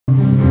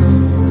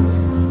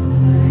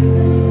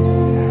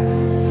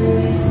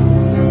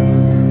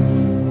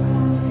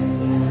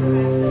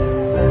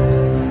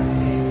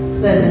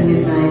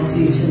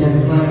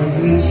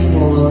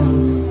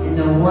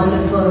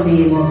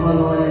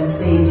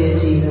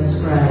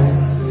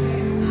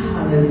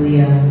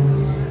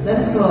Hallelujah. Let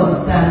us all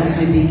stand as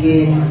we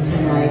begin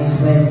tonight's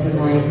Wednesday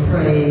night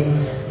prayer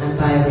and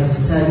Bible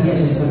study. I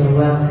just want to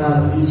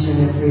welcome each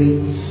and every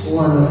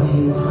one of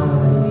you.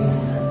 Hallelujah.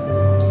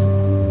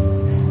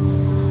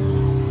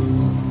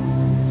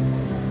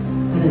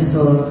 Let us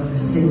all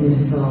sing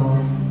this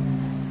song.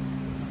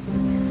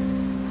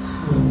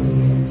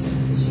 Hallelujah.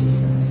 Thank you,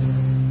 Jesus.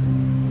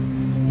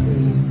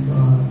 Praise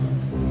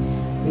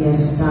God. We are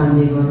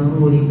standing on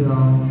holy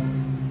ground.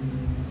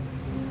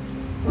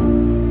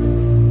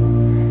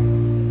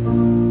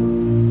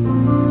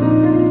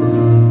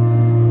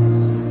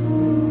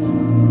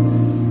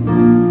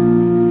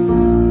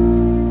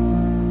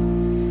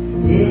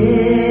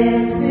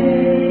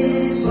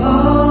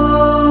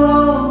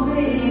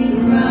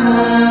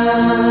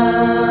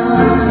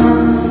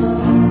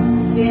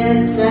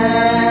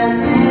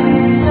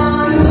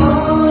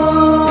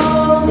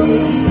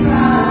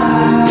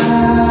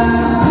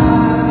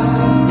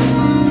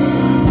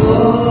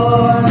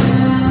 For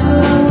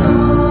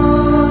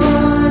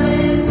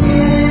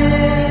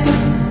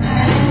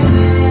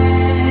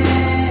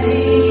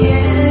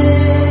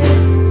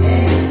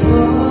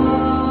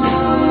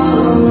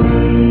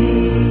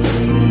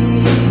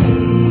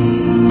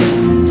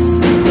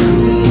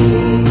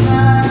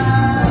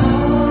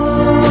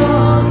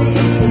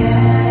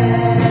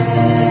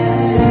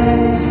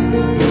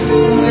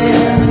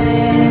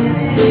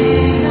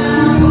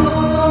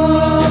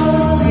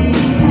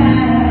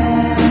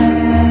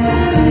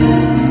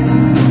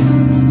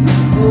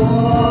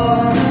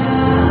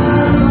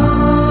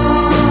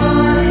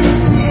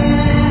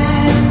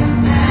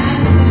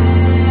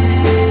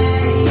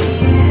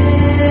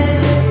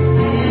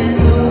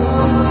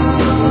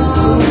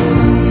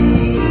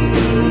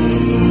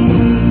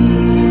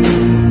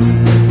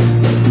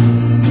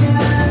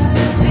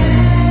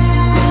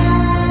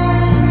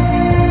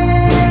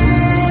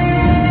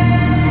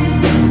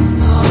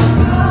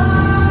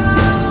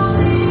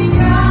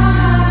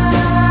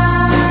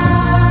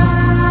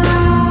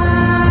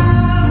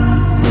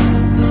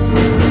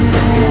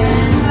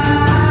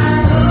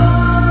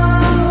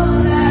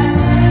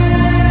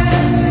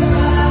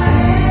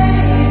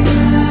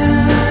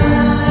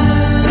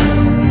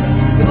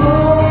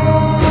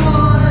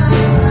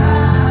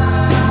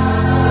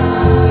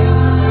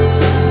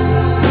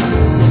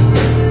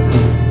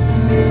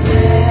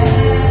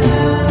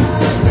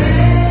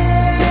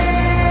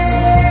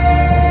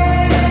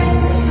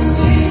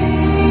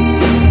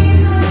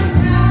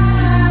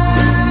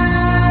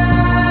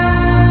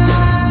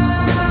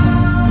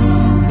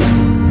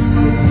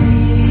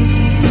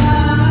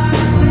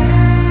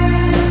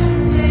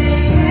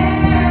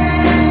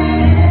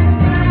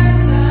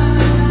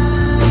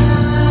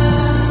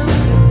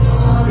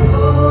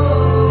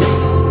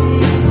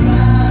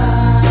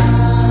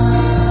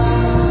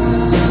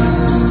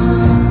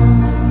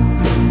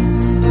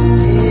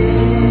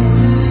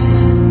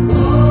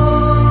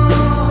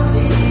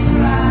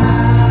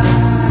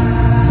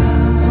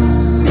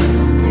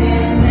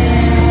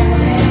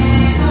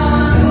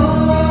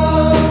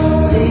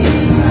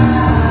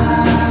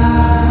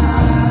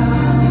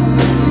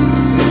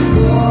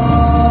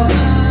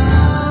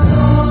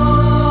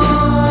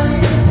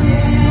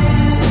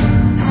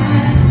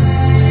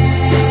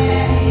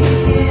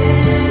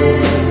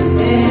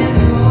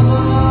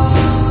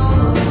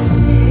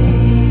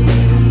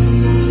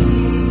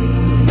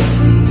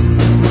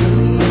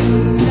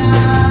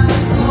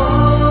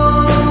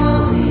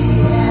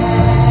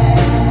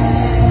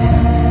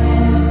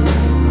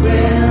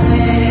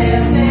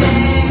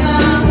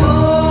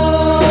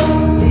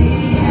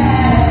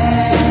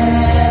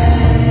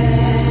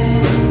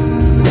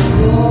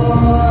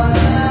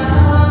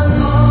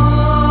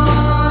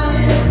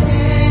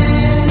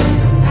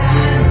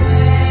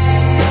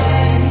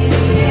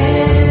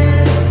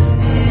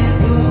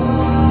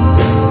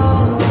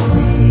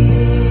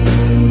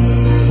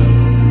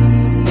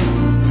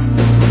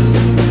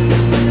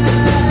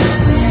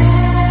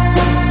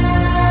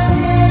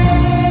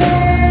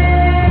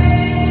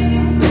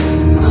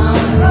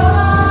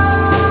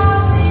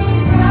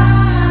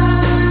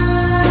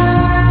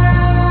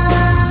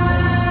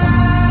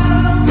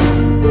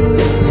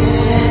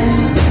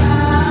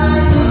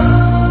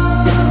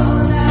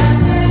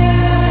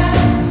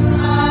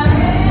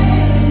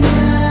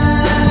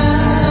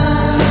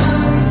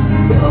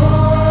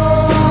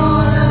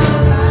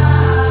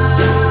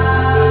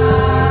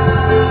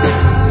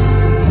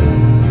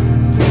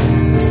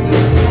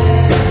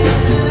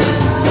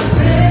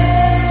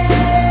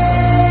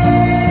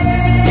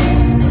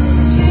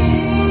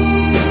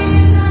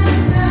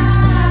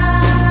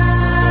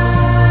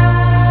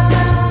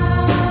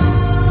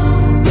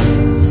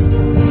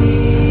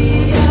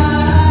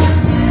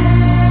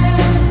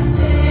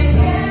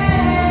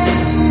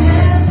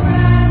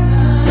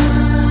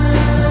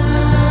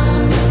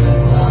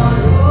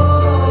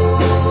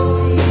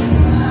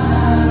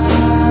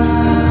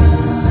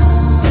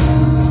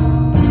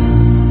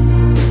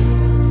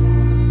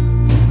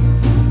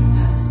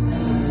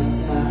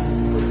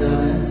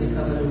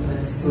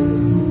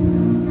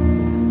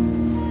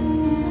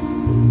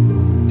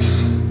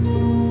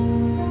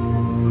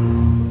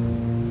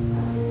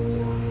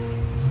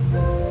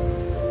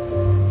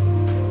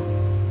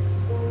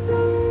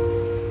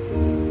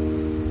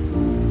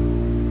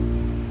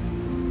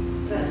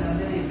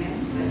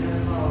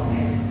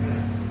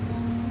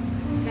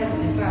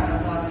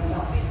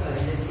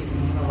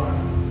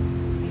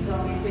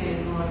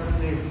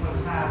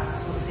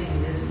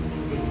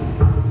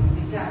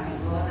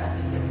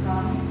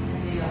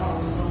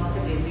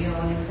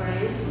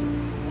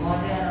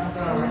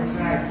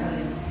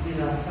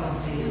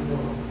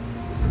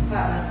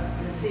Father,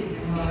 this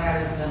evening, Lord,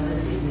 I lift up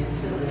this evening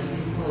service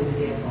before you,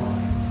 dear God.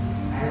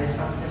 I lift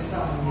up the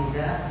song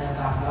leader, the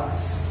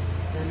backups,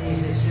 the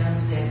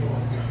musicians, dear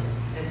God,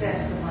 the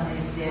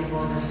testimonies, dear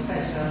God, the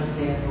specials,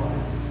 dear God,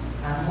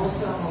 and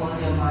most of all,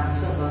 your man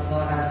servant,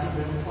 God, as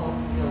you bring forth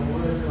your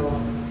word,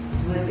 Lord,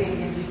 you will take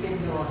it deep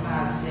into our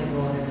hearts, dear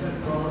God, it will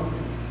go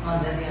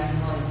under the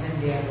anointing,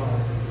 dear God.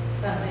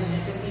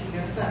 Continue to keep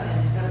your son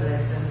and to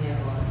bless them,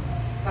 dear God.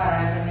 Father,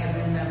 I bring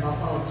every member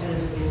of our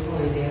church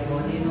before you, dear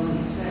God. You know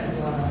each and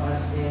every one of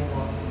us, dear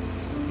God.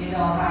 You know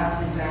our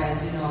heart's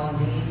desires, you know our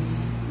needs,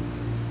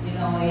 you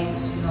know our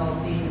aches, you know our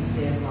pains,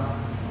 dear God.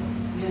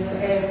 You know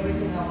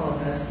everything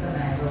about us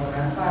tonight, Lord.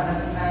 And Father,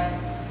 tonight,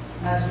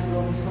 as we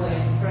go before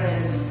you in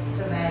prayers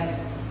tonight,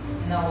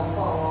 in our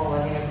 4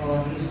 hour, dear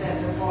God, you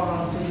said to call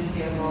unto you,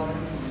 dear God,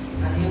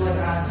 and you would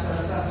answer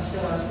us and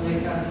show us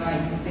great and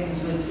mighty things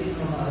which we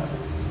from us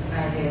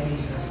tonight, dear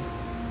Jesus.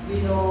 We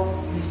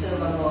know we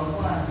serve a God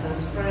who answers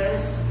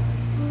prayers,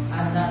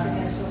 and nothing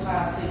is so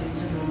hard for you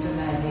to do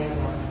tonight, dear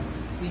God.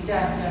 We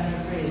thank you and we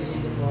praise you,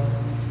 God.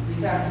 We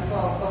thank you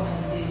for our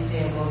communities,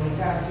 dear God. We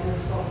thank you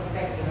for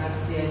protecting us,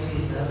 dear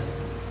Jesus.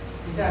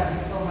 We thank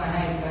you for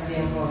Mahaika,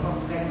 dear God, for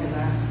protecting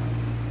us.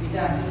 We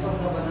thank you for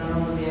Governor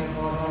Rowe, dear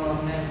God, all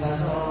our members,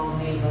 all our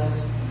neighbors.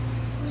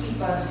 Keep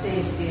us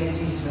safe, dear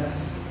Jesus.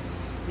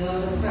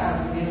 Those who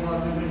travel, dear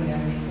God, we bring them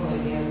before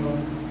you, dear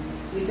God.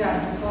 We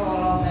thank you for all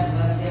our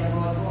members, dear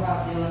God, who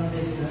have their own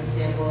business,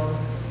 dear God.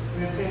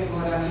 We pray,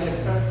 God, that you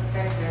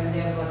protect them,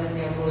 dear God, and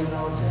they're going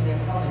out and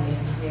they're coming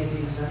in, dear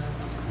Jesus.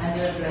 And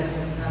you're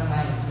blessing them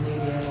mightily,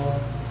 dear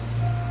God.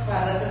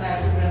 Father,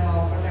 tonight we bring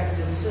our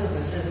protective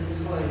services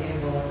before you, dear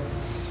God.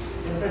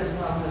 The prison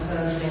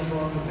officers, dear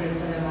God, we pray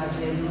for them as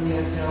they do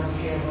their jobs,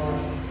 dear God.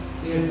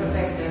 We will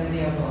protect them,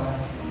 dear God.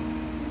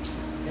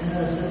 The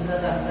nurses, the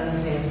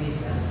doctors, dear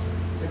Jesus.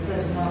 The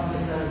prison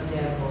officers,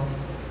 dear God.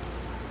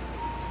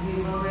 We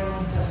will bring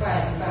the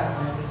fire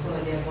department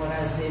before dear God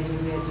as they do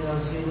their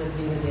jobs. You will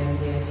be with them,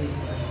 dear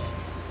Jesus.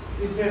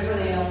 We pray for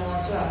the young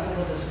ones who have to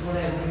go to school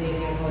every day,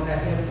 dear God,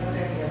 that you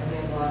protect them,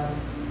 dear God.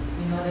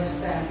 You know this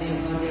time, dear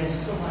God, there's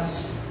so much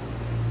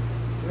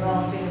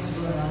wrong things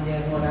going on, dear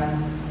God, and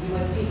you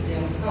will keep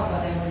them, cover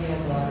them, dear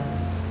God.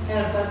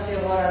 Help us, dear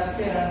God, as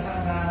parents and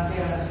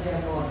grandparents, dear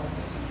God.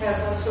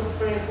 Help us to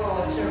pray for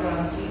our children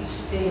each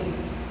day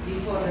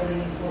before they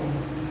leave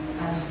home.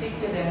 And speak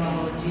to them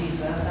about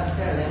Jesus and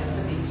tell them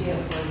to be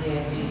careful,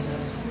 dear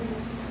Jesus.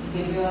 We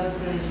give you all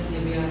praise, we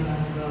give you all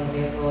honor,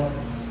 dear God.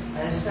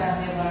 At this time,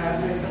 dear God, I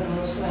pray for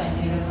those who are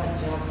in need of a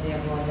job, dear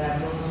God,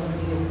 that those will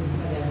be open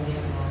for them, dear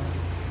God.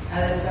 I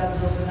lift up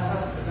those in the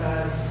hospital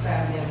at this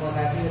time, dear God,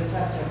 that you will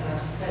touch them in a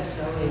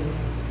special way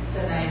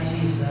tonight,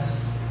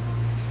 Jesus.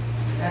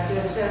 That you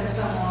will send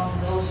someone,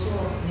 those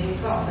who need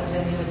comfort,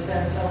 and you will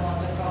send someone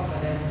to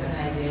comfort them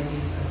tonight, dear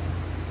Jesus.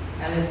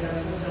 I lift up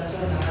Sister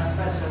Tuna, a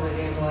special way,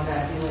 dear God,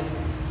 that you would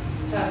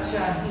touch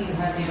and heal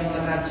her, dear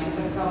God, that she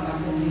could come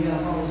up into your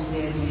house,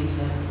 dear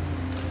Jesus.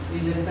 We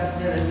lift up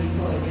Dylan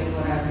before you, dear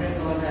God. I pray,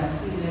 God, that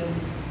healing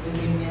will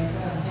be met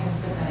on him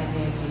tonight,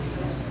 dear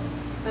Jesus.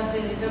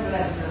 Continue to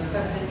bless us,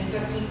 continue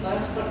to keep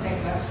us,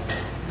 protect us,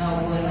 now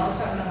going out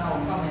and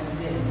now coming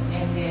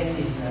in, dear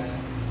Jesus.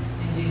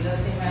 In Jesus'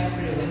 name I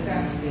pray with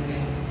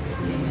thanksgiving.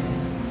 Amen.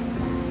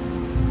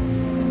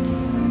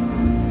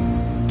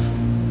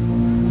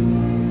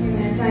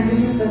 Thank you,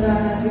 Sister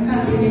Donna. As we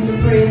continue to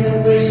praise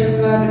and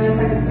worship God, we just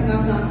like to sing our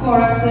song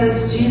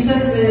choruses.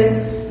 Jesus is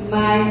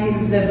mighty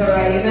deliverer.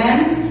 Amen.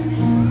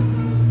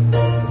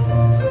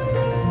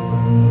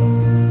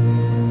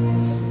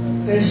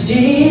 Cause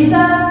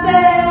Jesus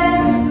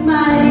is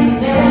mighty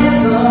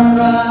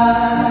deliverer.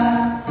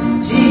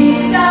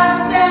 Jesus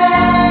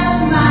is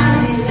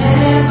mighty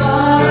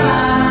deliverer.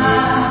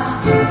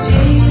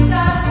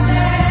 Jesus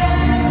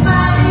is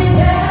mighty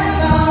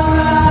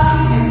deliverer.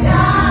 And I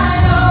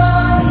know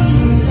He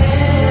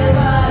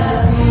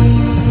delivers me.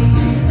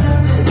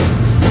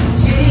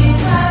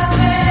 Jesus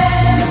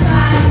is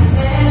mighty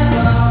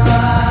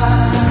deliverer.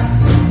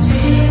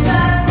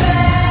 Jesus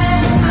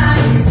is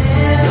mighty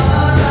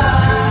deliverer.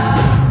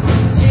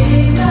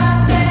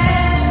 Jesus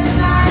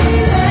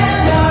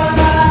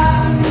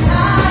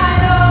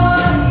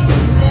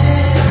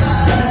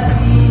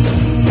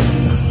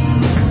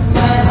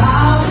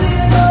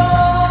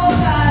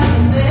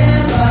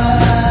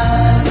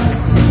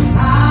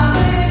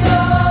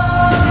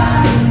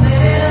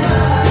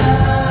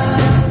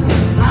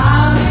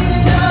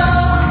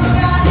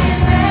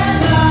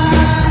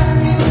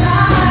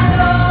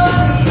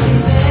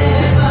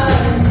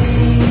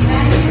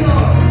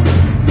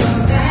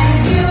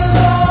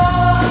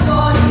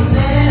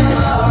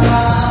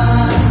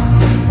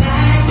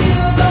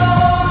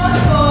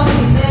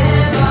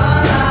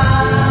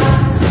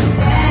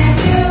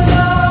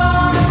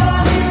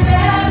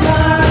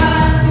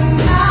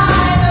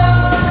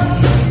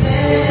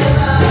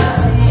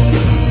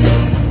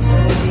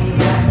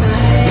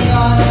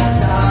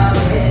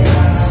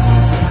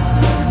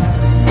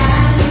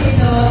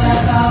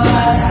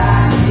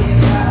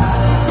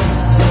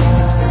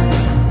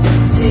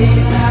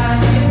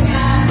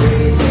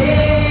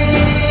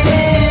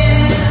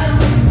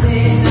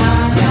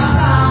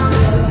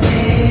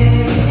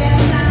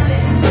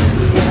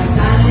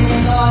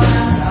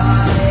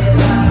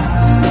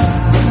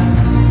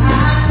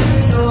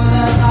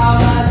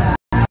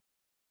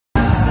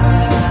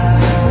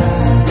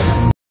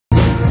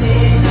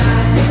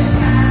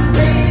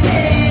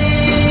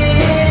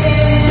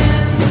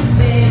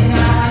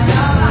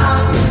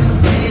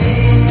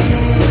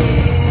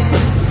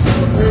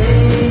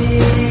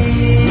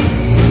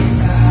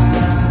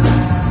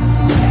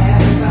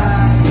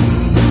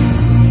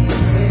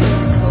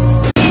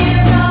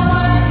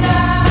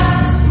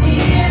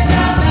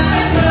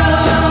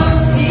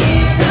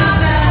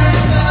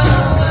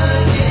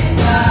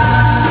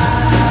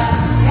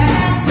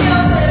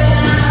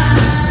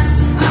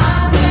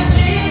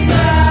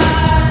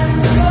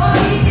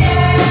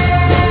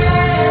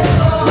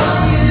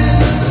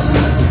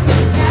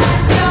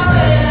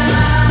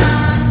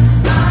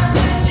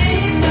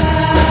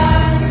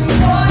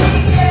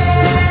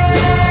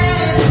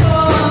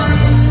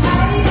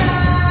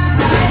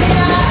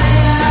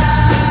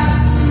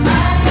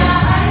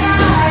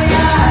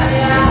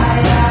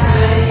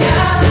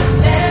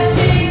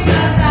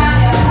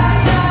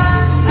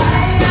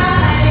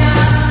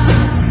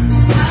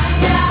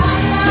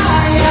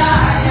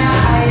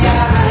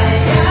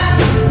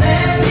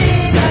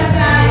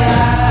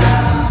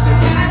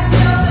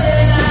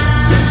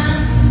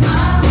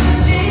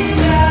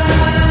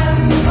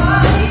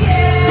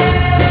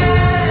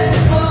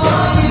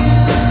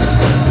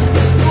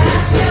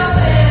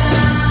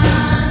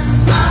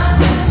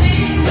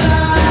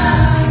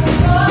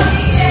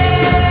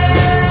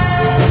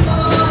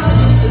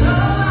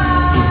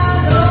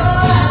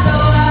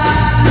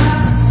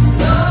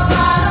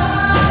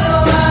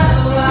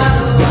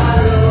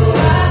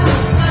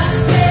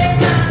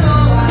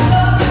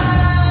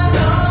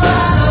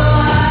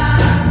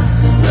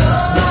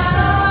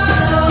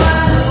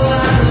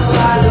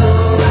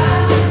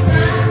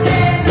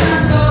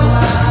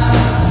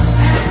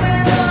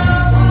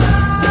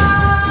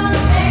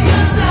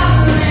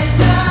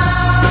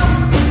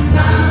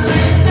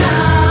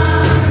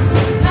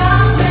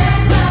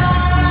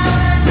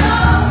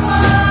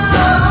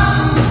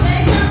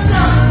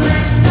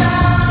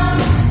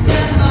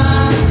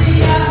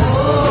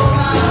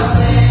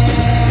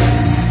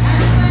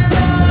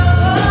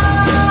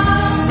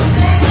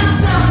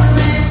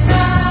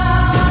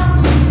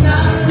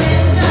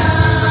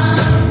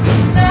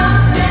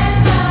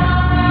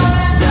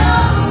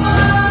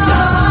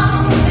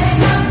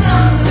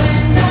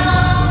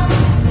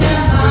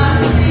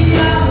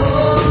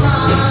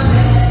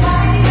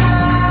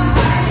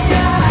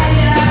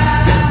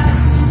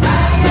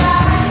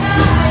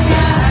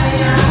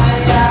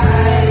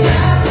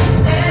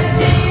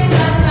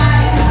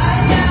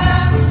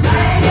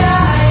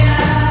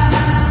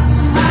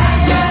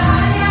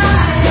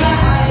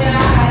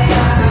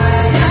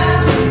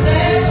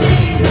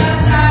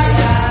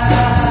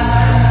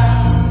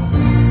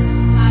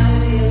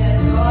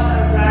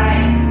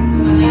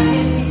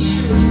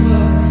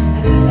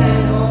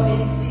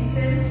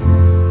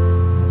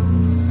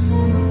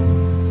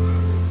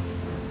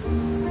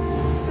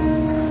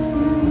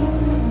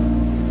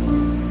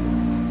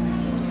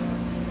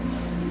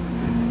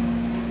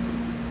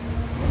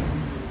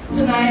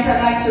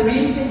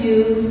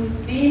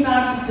be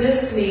not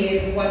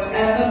dismayed,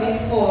 whatever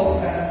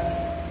befalls us.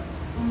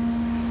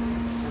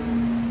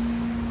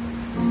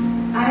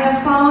 I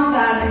have found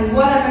that in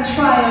whatever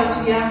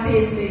trials we are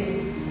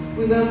facing,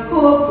 we will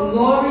cope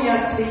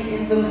gloriously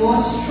in the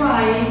most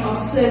trying of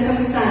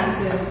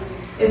circumstances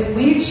if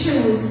we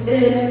choose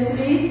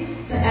earnestly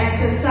to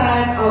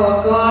exercise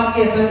our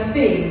God-given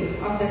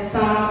faith of the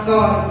Son of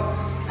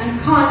God and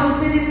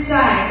consciously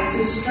decide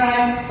to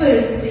strive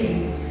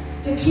firstly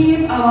to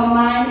keep our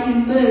mind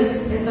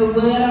immersed in the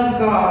Word of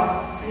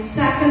God, and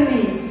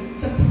secondly,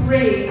 to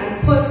pray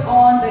and put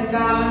on the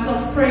garment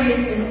of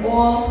praise in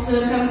all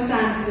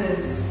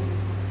circumstances.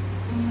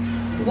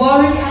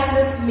 Worry and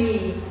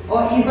dismay,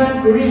 or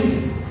even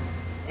grief,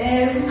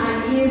 is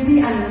an easy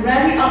and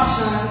ready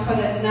option for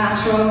the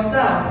natural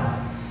self.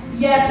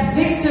 Yet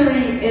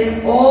victory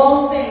in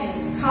all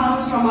things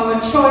comes from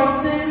our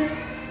choices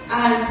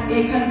as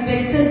a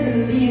convicted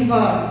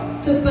believer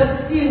to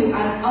pursue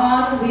an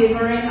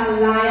unwavering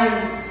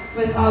alliance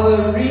with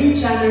our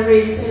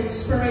regenerated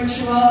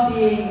spiritual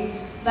being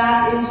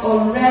that is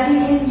already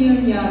in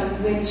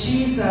union with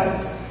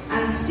Jesus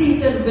and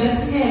seated with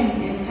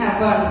Him in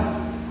heaven.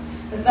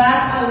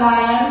 That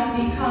alliance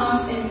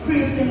becomes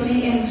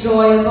increasingly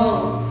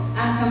enjoyable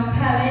and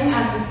compelling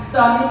as we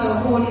study the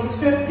Holy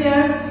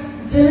Scriptures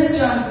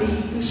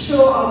diligently to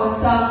show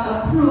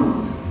ourselves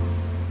approved,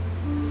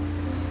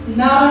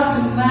 not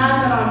unto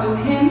man but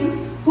unto Him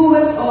who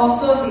is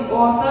also the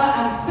author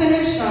and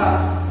finisher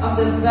of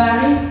the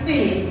very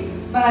faith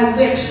by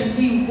which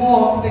we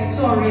walk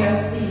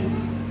victoriously.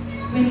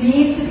 We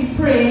need to be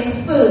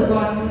praying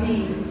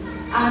fervently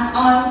and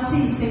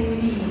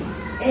unceasingly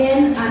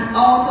in and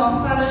out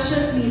of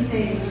fellowship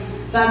meetings,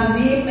 that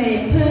we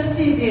may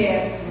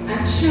persevere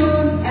and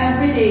choose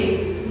every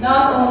day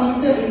not only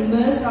to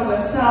immerse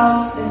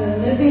ourselves in the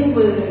living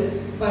Word,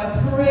 but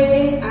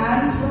pray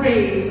and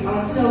praise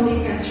until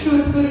we can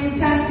truthfully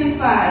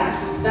testify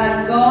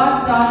that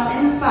God does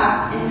in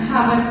fact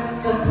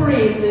inhabit the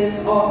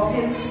praises of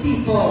His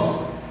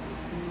people.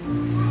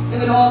 It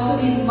would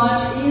also be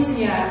much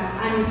easier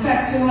and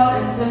effectual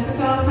in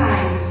difficult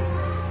times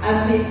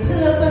as we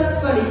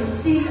purposefully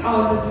seek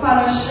out the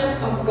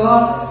fellowship of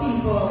God's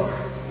people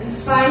in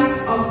spite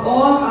of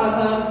all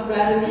other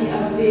readily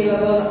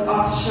available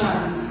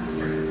options.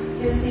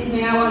 This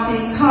evening I want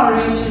to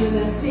encourage you,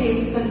 the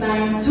saints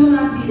tonight, do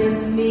not be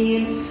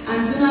dismayed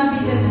and do not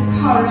be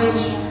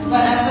discouraged.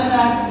 Whatever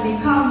that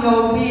may come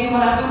your way,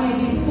 whatever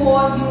may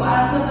befall you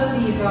as a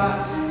believer,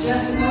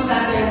 just know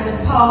that there's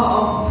the power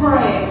of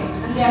prayer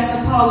and there's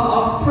the power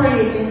of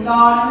praise, and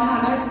God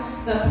inhabits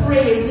the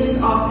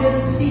praises of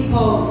His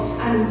people,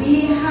 and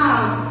we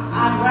have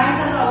right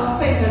at our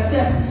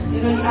fingertips, the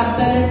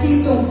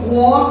ability to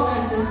walk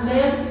and to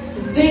live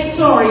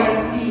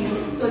victoriously.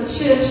 So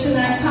church,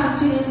 tonight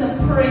continue to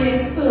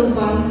pray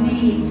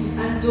fervently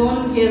and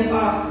don't give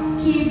up.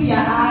 Keep your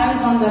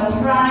eyes on the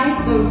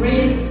prize. The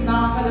race is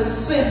not for the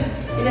swift.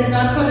 It is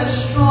not for the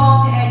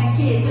strong,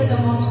 educated, the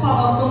most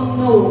powerful.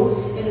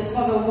 No, it is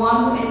for the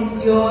one who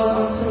endures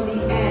until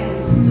the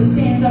end. So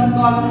saints of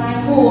God,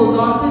 tonight hold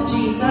on to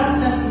Jesus.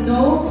 Just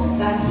know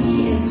that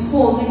He is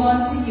holding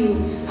on to you,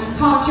 and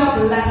count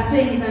your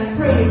blessings and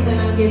praise Him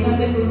and give Him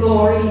the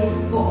glory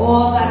for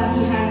all that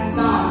He has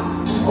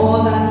done and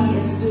all that He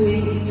is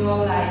doing in your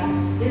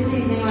life. This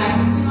evening I'd like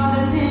to sing on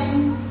this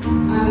hymn.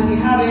 If you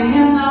have your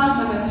hymnals,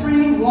 number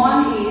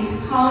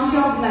 318, count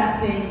your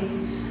blessings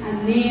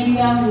and name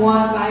them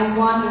one by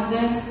one.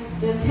 And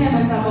this hymn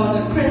is about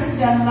the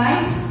Christian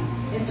life.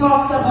 It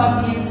talks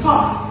about being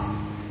tossed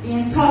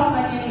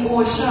like in the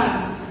ocean,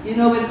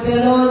 with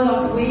billows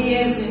of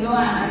waves, and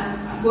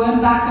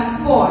going back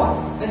and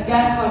forth. But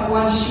guess what?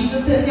 Once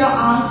Jesus is your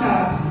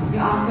anchor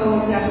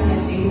will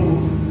definitely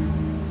move.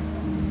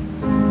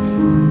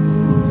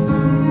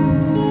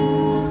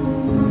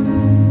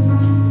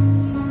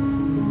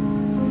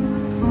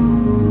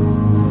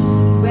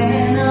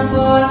 When a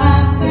boy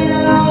has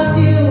billows,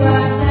 you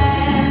are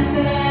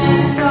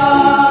tempest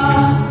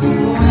tossed.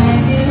 When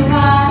you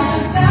have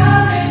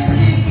established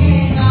the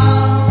king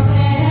of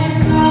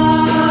its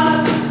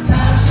laws,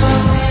 thou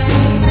shalt when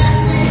He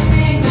sets His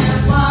kingdom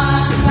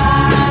one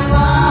by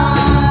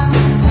one,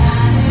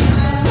 and it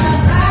was the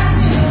price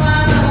you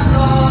are the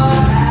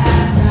Lord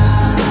has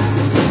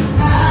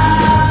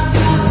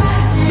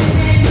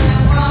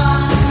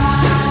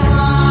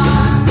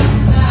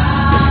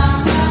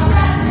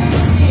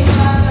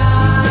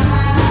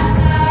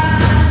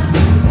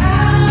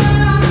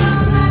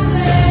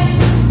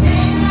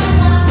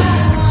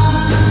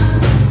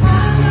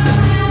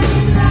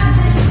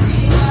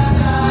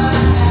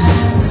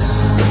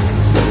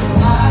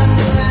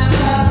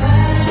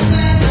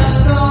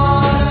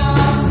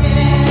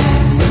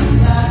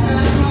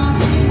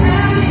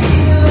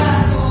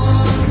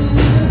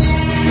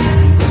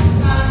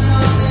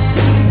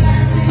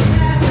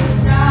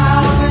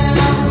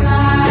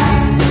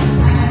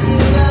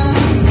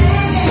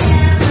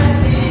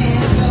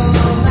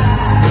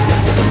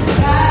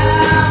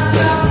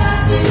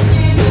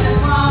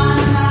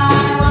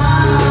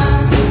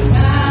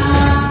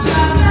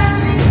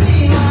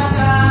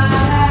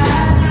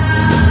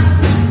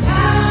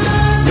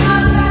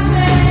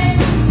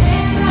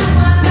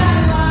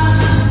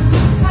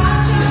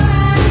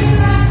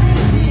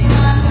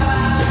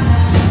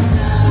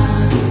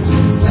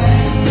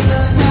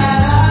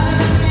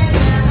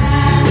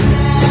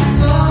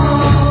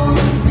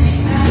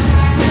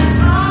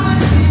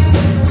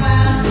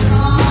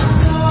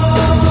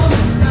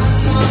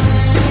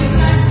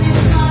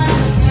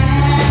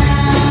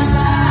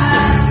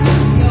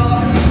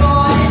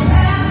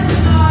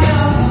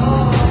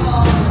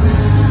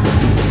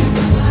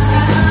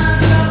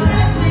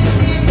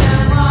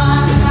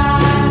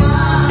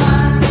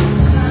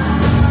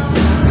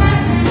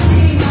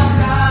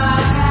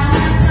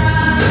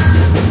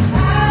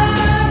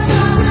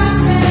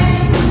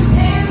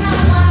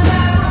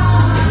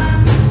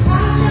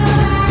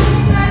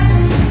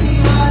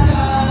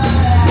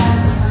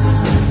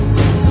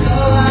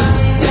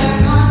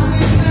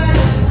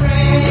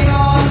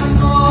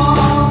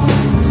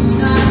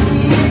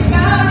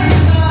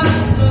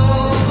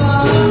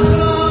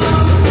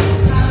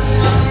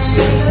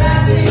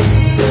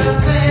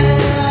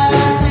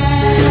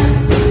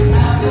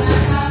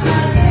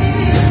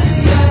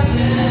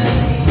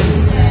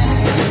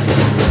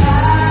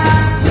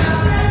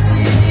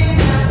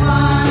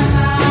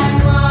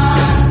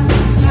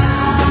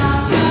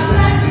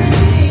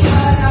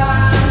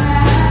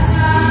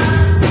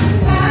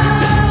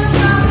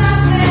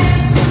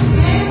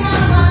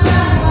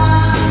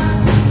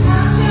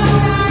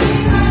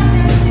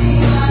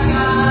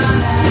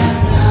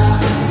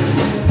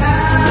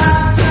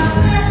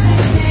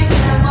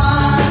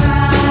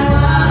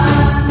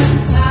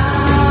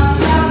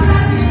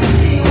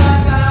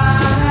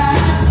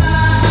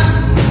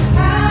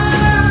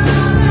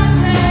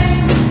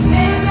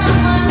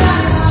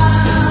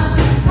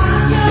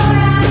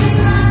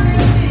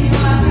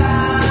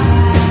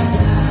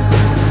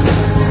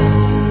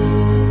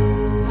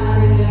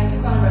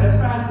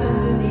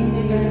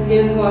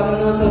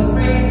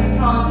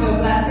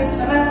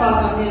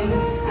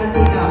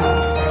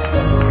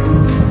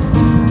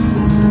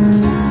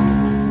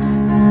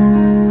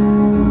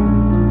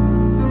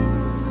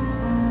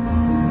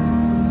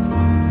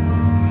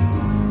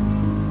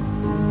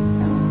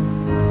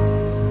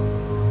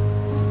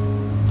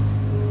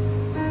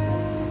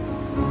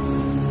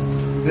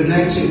Good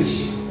night,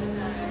 church.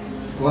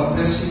 God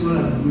bless you all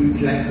and we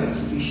would like God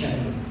to be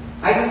shining.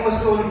 I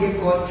must only give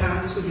God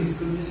thanks for His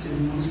goodness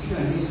and mercy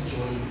and His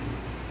joy.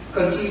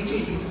 Continue to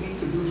use me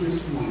to do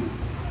His will,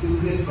 do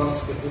His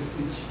gospel, to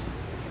preach.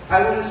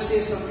 I want to say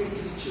something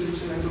to the church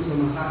that was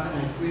on my heart,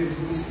 and I pray the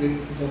Holy Spirit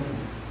will help me.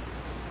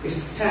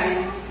 It's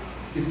time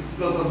the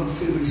people of God will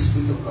fill with the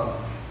Spirit of God.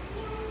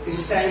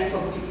 It's time for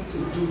people to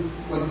do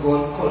what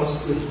God calls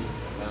us to do.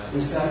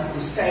 It's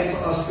time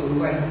for us to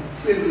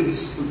fill with the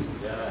Spirit.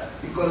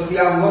 Because we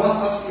are one of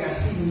us, we are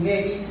seeing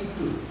many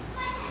people,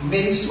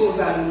 many souls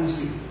are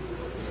losing.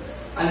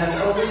 And as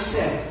I always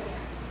said,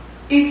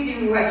 if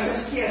the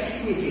righteous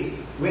scarcely make it,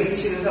 when the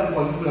sinners are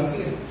born, will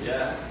appear.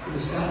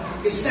 Understand?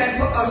 It's time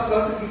for us,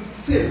 God, to be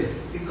filled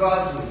with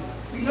God's will.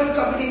 We're not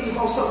coming in the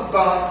house of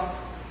God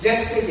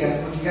just to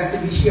hear, but we have to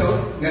be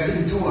healed, we have to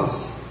be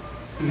doers.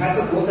 We have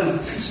to go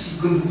and preach the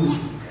good news.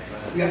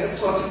 We have to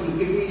talk to people,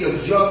 give me your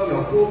job,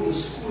 your home, your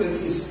school, and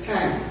it's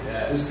time.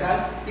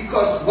 Understand?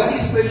 Because what is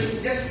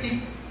spiritual, just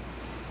be,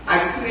 I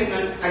pray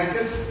and I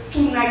pray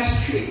 2 nights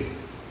straight.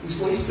 It's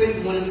Holy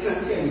Spirit wants to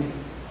tell me.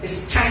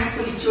 It's time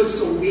for the church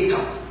to wake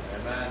up.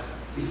 Amen.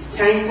 It's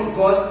time for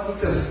God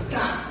to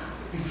start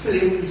be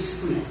filling with the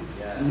Spirit.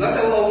 Not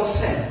our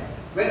ourselves.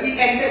 When we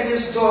enter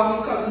this door,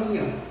 we come in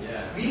here.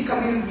 We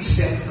come in, we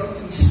say, we come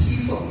to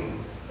receive from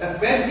Him.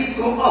 That when we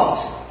go out,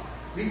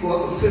 we go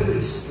out to fill with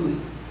the Spirit.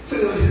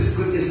 Fill with His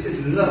goodness,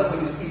 His love,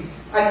 and His peace.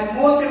 And the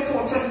most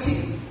important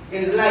thing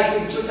in life,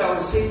 in church, I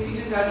was saying,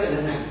 Peter the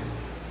other night,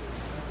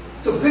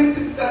 to bring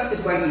people to us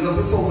is by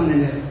loving for one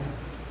another.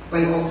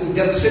 By to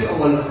demonstrate our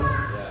love.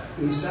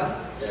 You understand?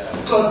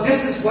 Because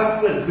this is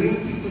what will bring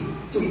people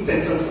to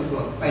repentance of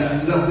God. By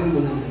loving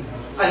one another.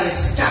 And it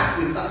starts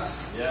with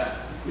us.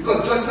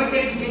 Because judgment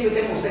day begin with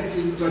them, or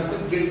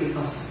judgment begin with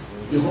us.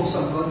 The house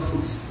of God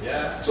first.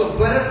 So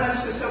brothers and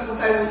sisters, what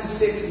I want to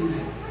say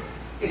tonight,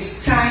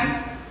 it's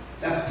time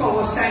that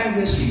Power Sign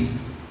Ministry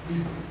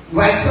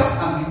rise up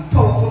and be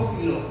powerful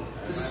for you, Lord.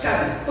 To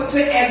stand.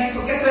 Forget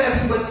what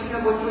everybody thinks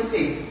about what you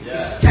think.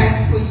 It's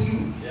time for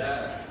you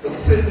to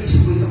fill with the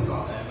Spirit of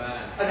God.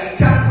 And I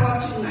thank God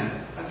tonight.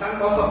 I thank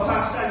God for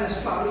Pastor and his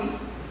family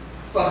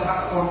for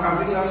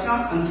having us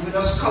up and giving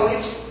us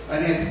courage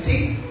and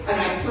everything.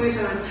 And I praise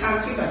and I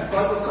thank you that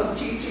God will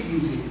continue to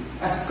use it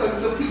as we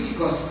continue to preach the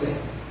gospel.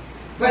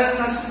 Brothers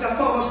and sisters,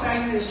 Power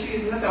Sign Ministry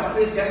is not a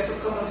place just to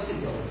come and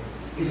sit down.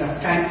 It's a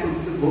time for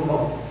you to go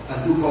up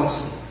and do God's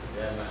will.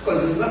 Because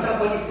it's not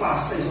about the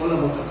pastor, it's all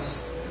about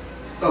us.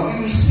 But we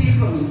receive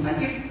from Him.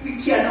 And if we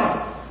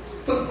cannot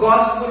put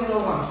God's will in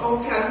our heart,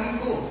 how can we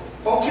go?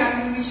 How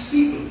can we reach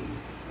people?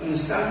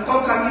 Understand?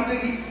 How can we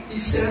bring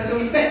these sinners to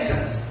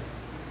repentance?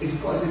 It's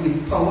because of the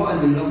power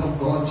and the love of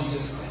God,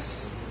 Jesus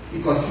Christ.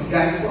 Because He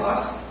died for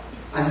us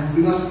and He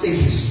brings us to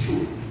His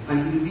truth.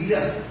 And He leads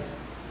us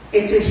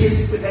into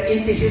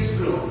His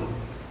glory.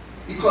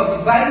 Because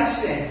the Bible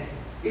said,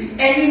 if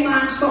any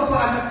man suffer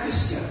as a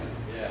Christian,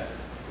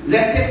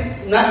 let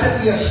him not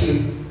be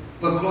ashamed,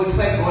 but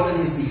glorify God on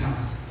his behalf.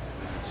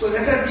 So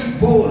let us be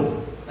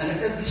bold, and let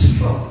us be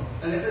strong,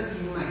 and let us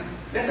be mighty.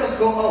 Let us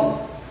go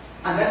out,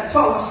 and let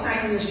Power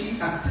Sign Ministry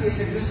and place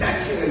in this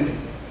sanctuary,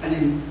 and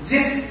in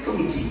this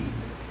committee,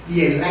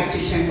 be a light to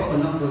shine for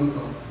honor of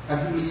God.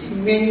 That we will see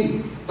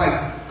many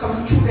by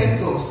coming through them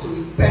doors to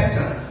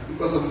repentance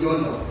because of your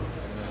love.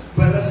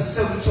 Brothers and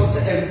sisters, reach out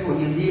to everyone,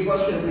 your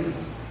neighbors,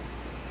 everything.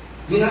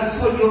 Do not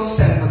fool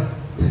yourself,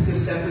 but put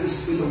yourself in the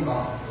Spirit of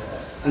God.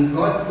 And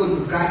God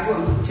will guide you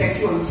and protect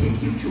you and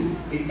take you through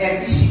in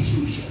every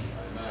situation.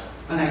 Amen.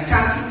 And I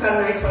thank you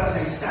tonight for as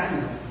I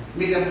stand here.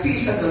 May the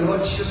peace of the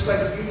Lord Jesus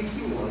Christ be with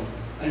you all.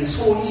 And His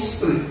Holy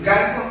Spirit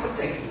guide you and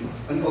protect you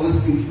and always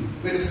be with you.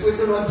 May the Spirit of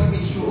the Lord be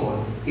with you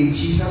all. In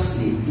Jesus'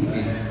 name,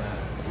 amen.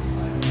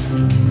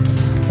 Thank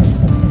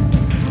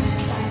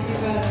you,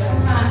 Brother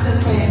Francis,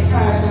 for your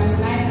encouragement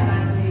tonight. And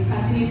as we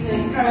continue to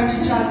encourage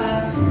each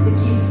other to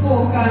keep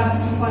focused,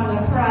 keep on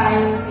the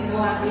prize, and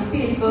be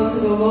faithful to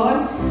the Lord.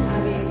 And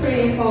we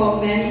pray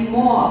for many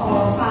more of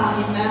our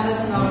family members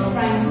and our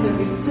friends to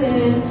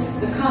return,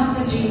 to come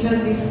to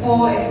Jesus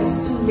before it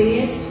is too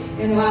late.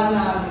 As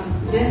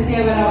this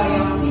year with our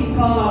young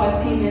people,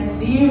 our theme is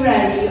be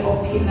ready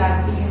or be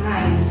left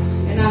behind.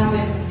 And I've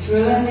been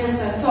drilling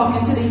this and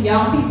talking to the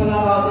young people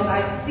about it.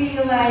 I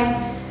feel like,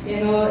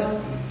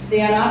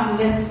 they are not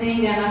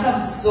listening, they are not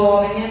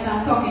absorbing it.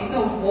 I'm talking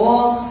to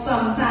walls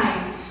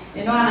sometimes.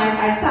 And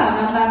I tell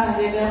them that and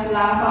they just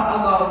laugh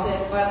about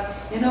it. But,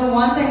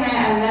 one thing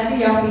I let the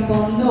young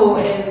people know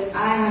is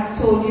I have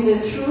told you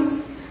the truth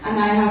and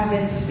I have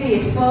been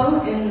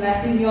faithful in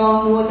letting you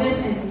all know this,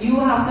 and you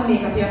have to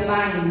make up your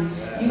mind.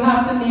 You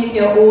have to make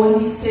your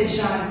own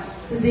decision.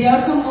 Today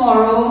or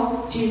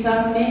tomorrow,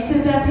 Jesus makes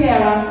His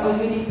appearance or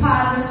you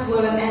depart this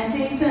world and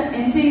enter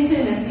into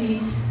eternity.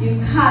 You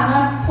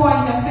cannot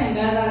point your finger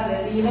at the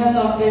leaders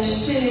of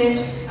this church,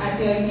 at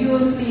your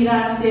youth leader,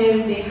 and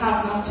say they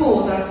have not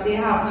told us, they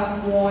have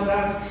not warned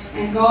us.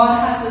 And God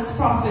has His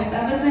prophets.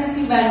 Ever since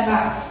He went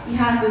back, He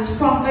has His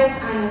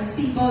prophets and His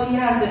people. He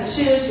has the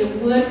church, the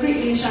word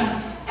creation.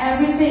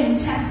 Everything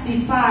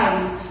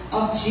testifies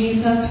of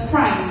Jesus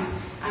Christ.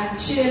 And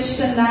church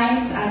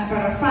tonight, as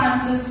Brother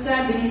Francis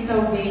said, we need to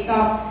wake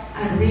up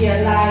and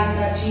realize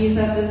that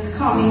Jesus is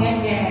coming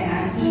again,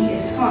 and He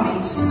is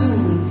coming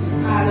soon.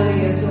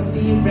 Hallelujah. So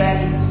be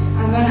ready.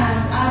 I'm going to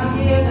ask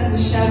Abigail just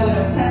to share a word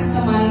of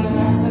testimony with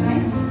us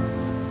tonight.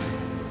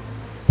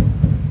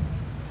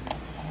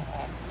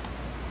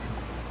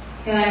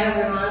 Good night,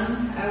 everyone.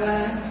 I want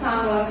to thank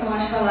God so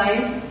much for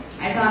life.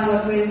 I thank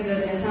God for His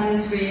goodness and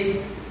His grace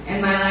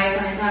in my life,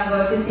 and I thank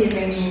God for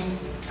saving me.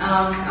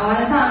 I want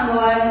to thank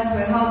God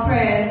for how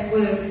prayers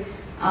work.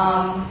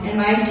 In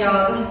my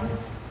job,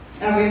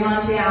 every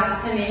month we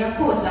ask to make a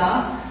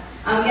quota,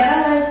 and we get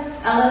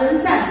a little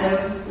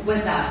incentive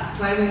with that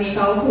when we make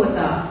our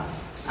quota.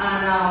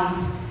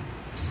 And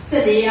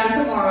today and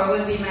tomorrow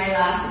will be my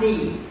last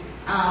day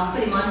for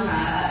the month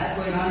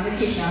going on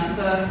vacation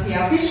for the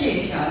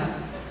appreciation.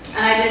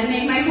 And I didn't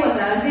make my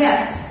quotas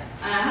yet,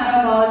 and I had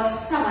about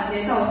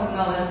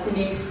 $70,000 to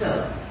make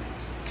still.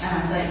 And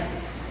I was like,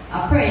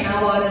 I'm praying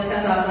about this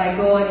because I was like,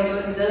 God, you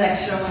know, the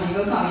extra money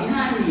will come in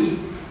handy.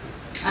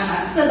 And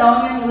I sit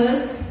down and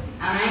work,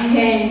 and I'm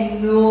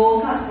getting no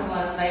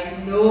customers,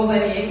 like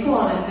nobody ain't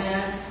calling me.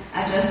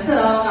 I just sit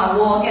down, I'm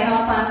walking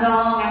up and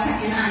down, I'm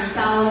checking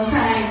Anita all the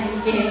time,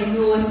 getting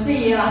no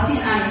sale. I see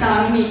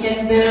Anita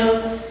making bill,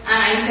 and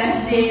I just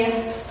there.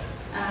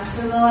 And I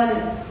said, Lord,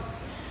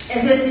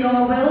 if it's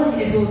your will,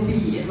 it will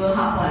be, it will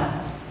happen.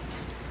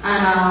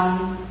 And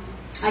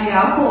I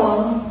got a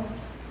call,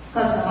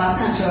 customer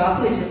central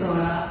purchase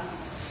order.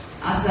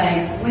 I was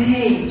like,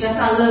 wait, just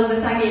a little bit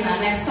again,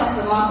 and next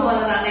customer call,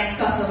 and next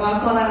customer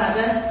call, and I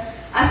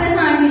said,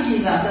 thank you,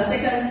 Jesus. I said,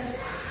 because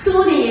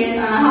 2 days,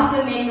 and I have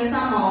to make this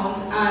amount,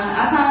 and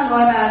I thank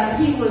God that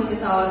He worked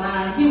it out,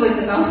 and He worked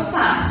it out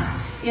fast.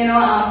 You know,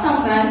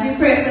 sometimes we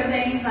pray for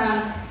things,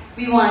 and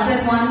we want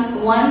it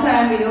one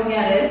time, we don't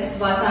get it,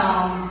 but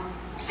I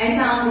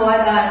thank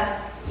God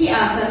that He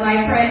answered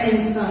my prayer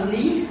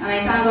instantly, and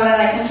I thank God that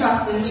I can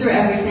trust Him through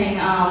everything.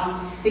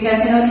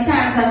 Because you know the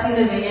times that we're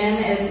living in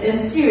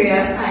is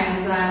serious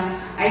times, and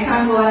I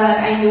thank God that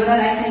I know that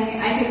I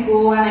can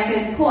go and I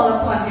can call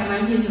upon Him,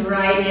 and He's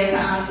right there to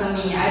answer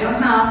me. I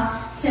don't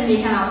have to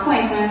make an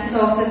appointment to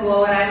talk to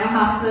God. I don't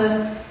have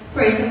to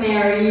pray to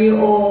Mary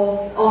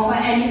or offer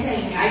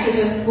anything. I could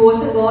just go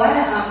to God.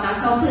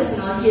 That's how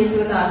personal He is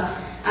with us,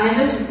 and I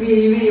just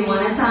really, really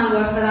want to thank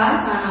God for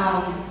that. And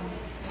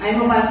I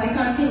hope as we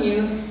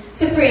continue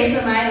to pray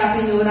tonight that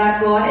we know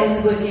that God is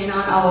working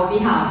on our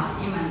behalf.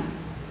 Amen.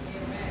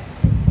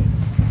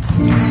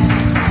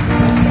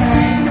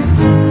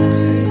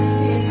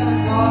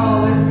 God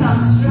always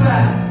comes through.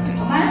 And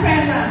my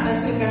prayers answered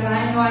too, because I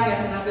know I get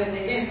an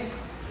birthday gift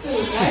soon,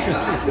 right?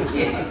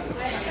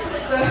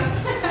 So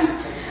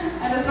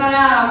I just want to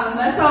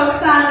let's all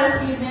stand this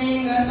evening.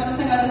 I just want to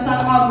sing out the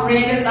song, How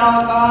Great Is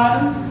Our God.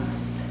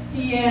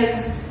 He is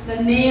the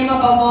name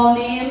above all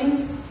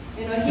names.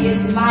 You know, He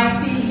is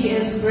mighty, He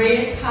is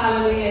great.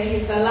 Hallelujah.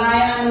 He's the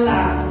Lion and the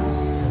Lamb.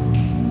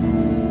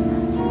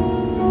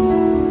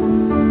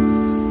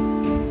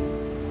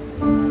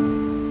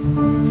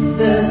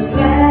 The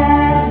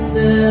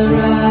splendor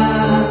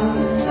of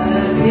the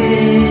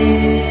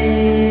King,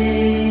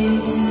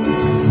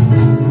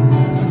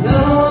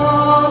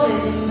 Lord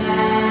in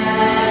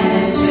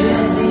majesty,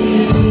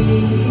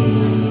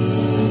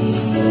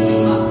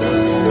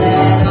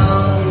 let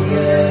all the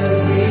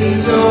earth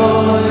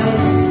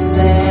rejoice,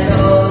 let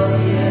all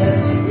the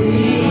earth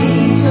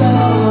rejoice.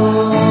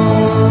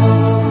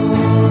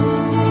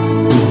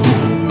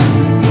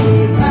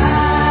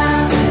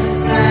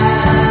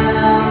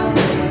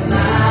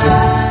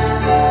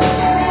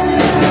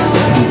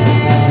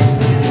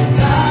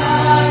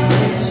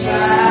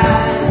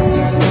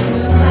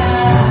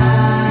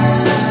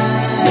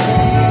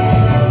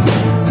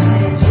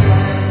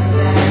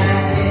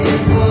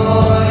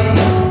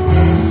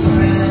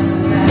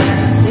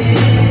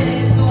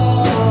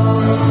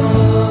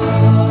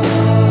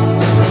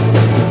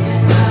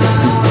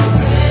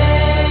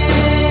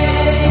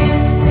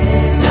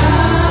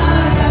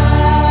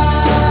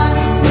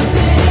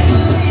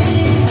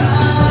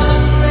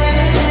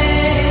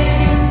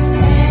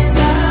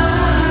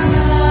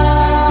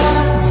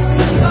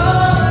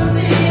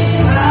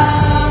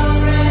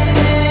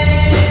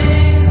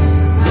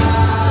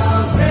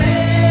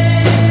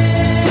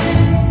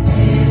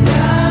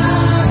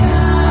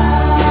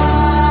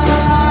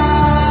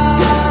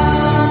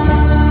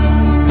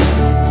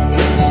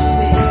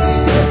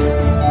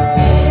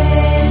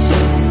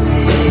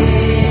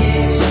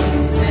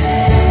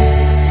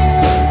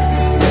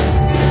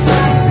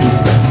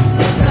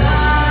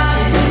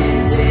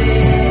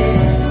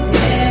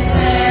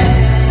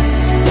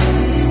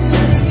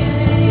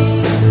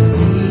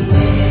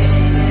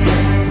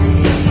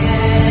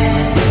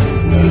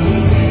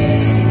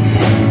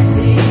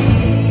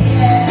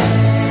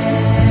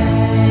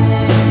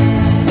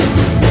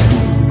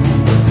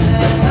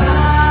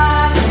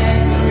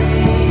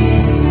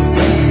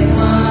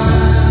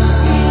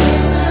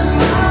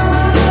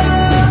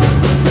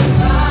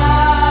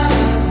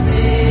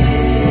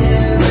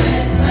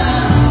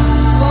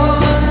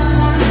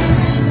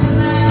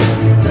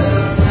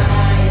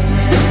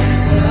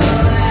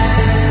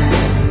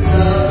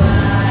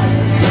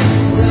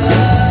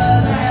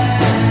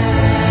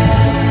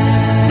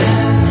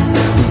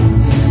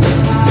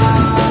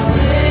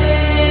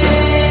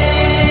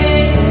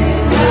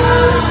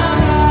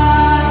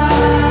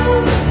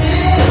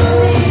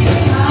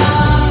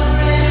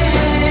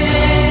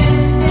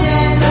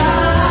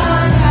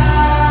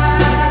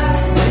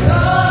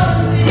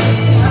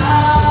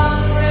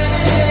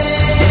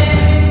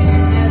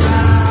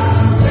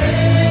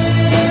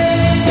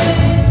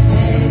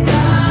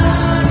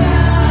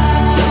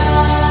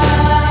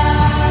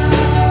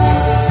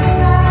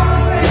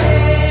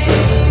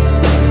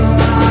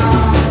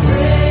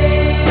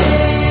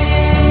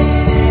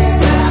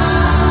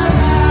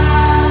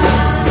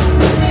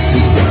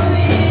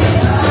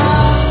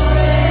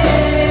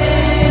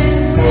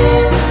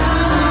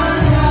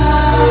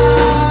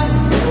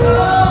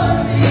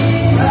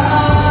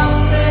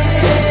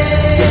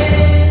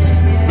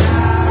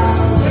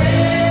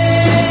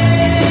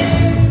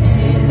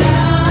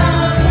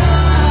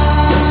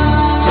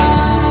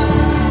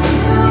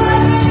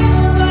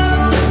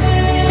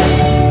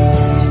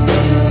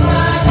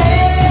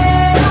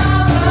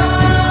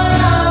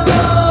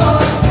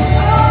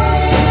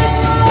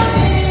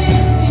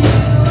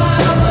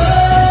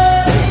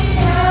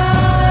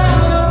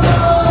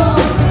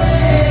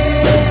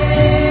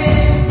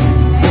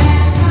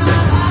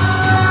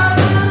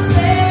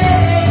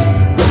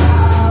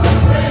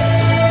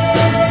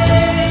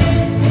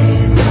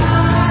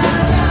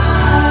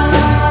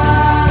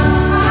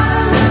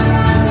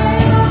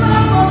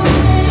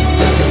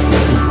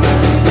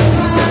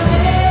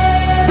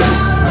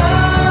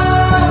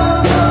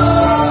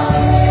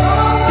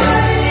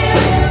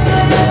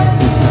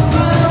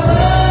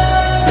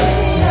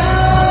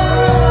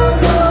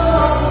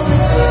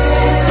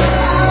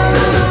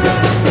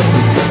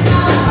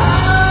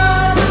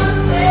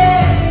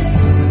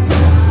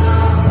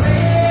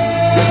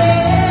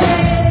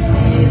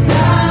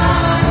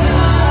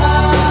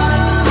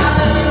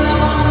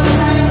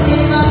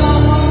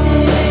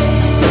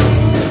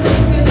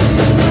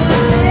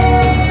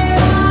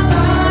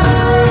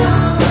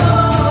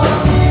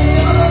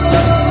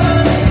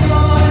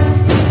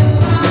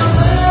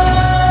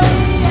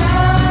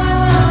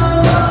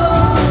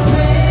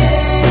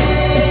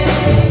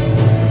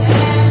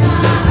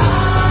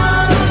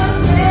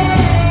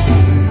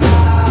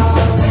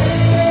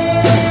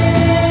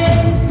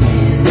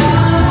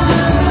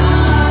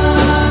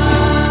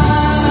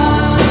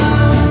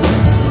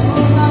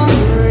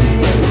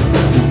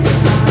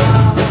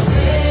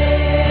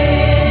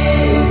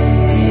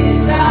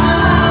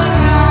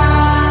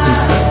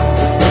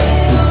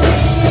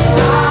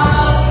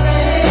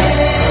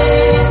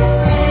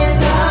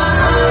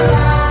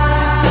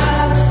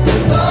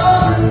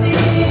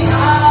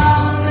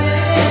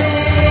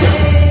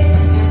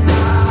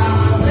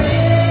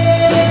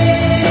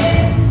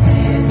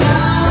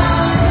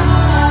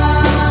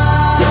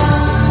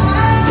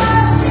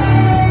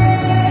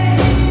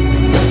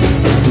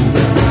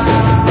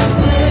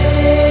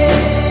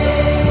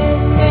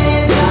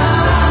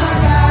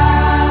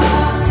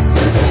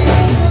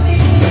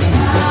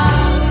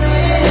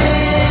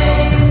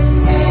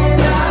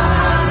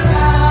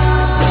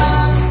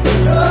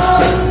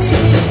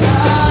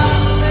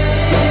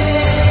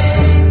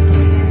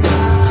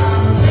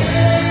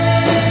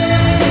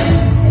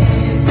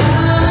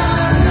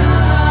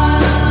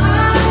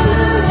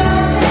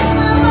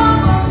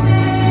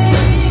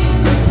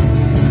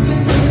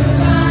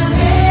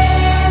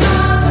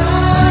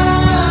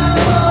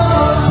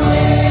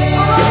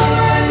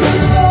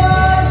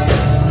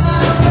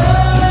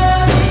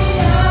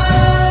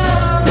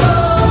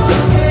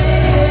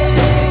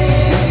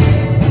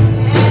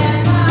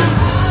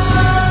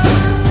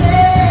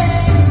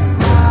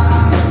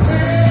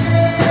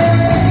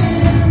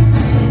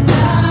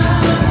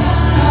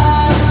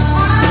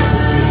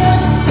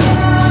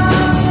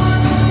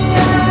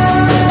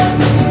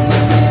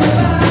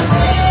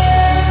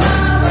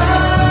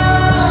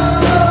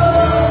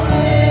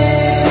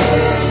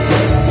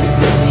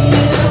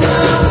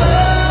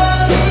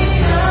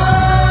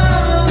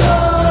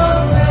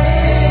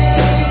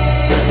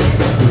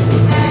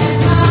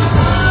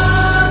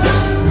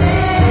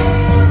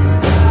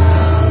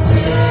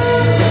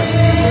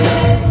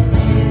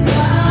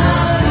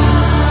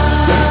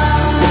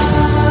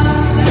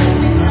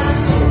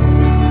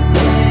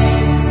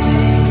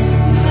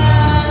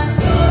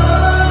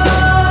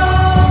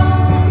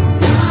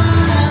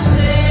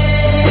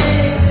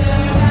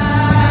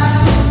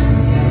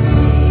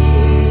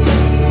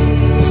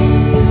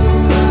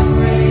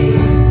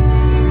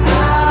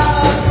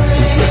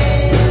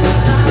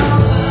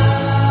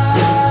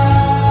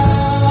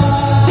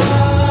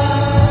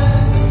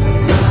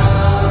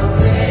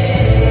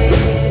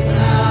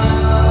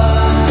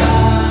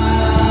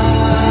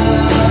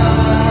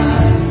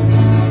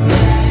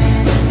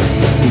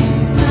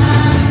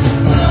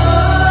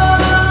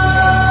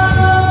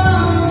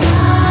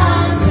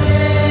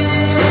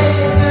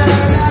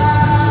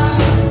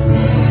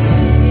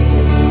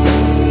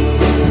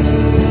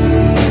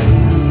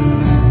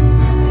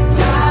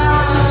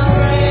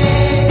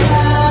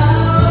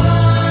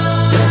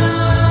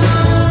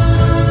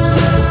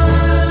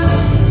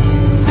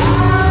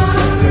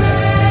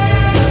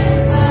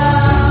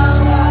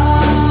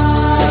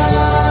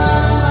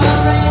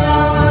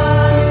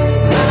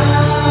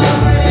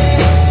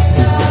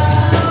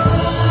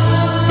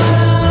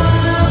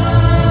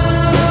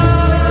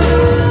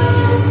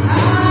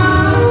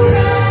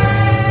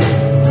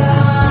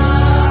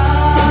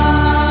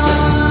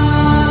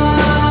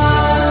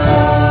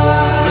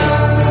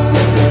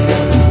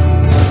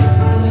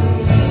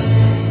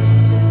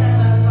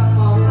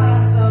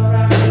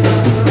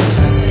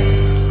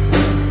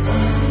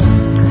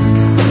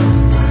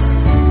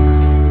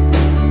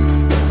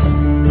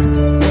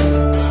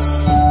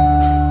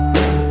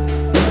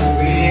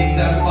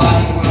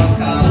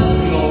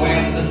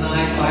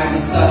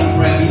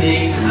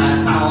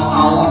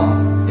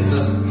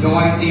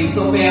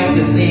 so many of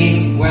the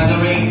saints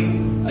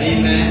weathering,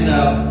 amen,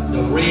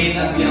 the rain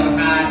that we have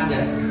had,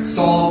 the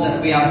storm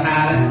that we have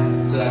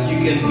had, so that you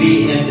can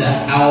be in the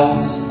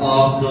house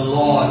of the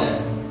Lord.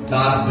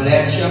 God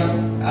bless you.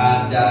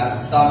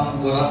 And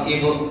some were not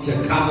able to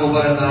come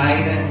over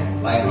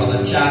tonight, like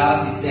Brother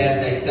Charles. He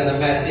said they sent a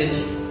message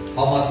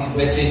how much he's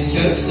mentioned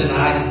church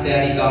tonight. He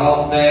said he got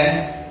out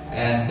there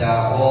and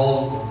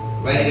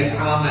all ready to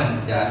come,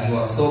 and he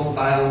was soaked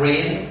by the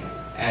rain,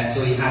 and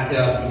so he had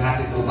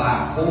to go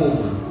back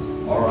home.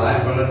 All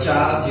right, Brother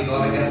Charles, you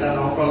gotta get that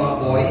umbrella,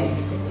 boy.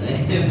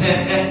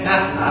 Amen.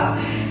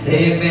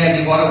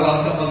 Amen. We want to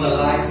welcome on the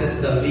line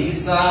Sister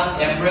Lisa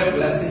Everett.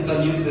 Blessings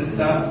on you,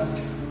 sister.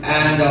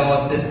 And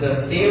our Sister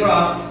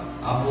Sarah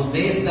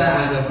Munesa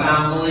and the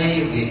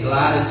family. We're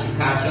glad that you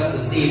catch us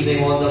this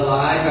evening on the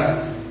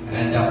live.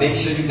 And make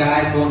sure you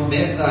guys don't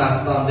miss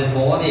Sunday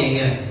morning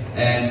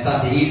and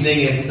Sunday evening.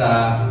 It's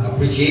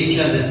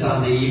appreciation this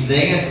Sunday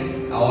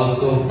evening.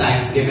 Also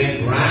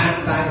Thanksgiving,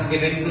 grand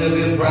Thanksgiving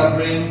service,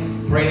 brethren.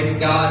 Praise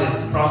God.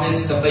 It's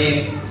promised to be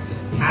a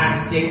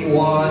fantastic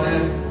one.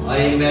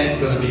 Amen. It's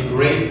going to be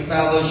great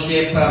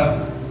fellowship,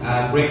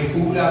 great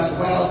food as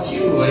well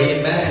too.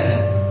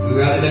 Amen. We're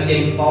really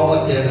looking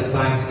forward to the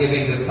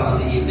Thanksgiving this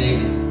Sunday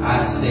evening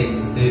at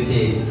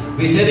 6:30.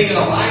 We're turning in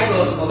our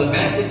Bibles for the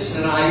message,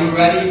 and are you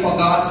ready for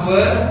God's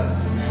Word?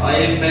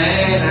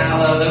 Amen.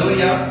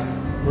 Hallelujah.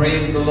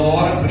 Praise the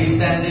Lord. Please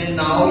send in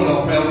now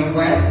your prayer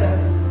requests,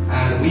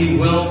 and we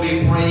will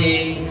be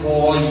praying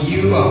for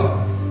you.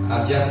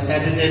 Just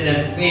send it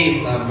in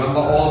faith. Remember,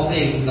 all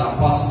things are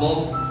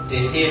possible to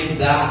him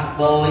that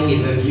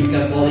believes. If you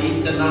can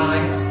believe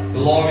tonight,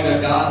 glory to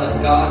God,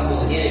 that God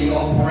will hear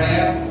your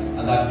prayer,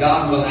 and that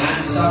God will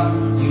answer.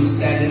 You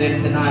send it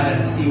in tonight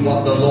and see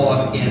what the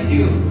Lord can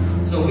do.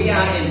 So we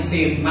are in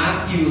St.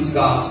 Matthew's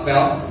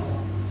Gospel,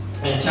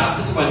 in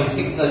chapter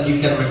 26, as you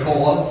can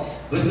recall,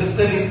 verses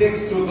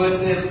 36 through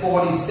verses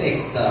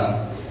 46,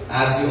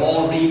 as we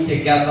all read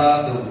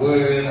together the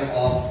word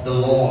of the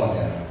Lord.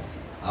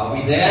 Are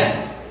we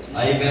there?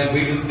 Amen.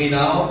 Read with me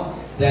now.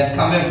 Then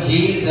cometh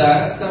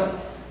Jesus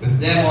with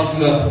them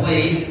unto a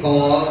place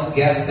called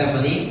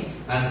Gethsemane,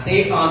 and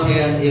said unto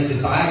his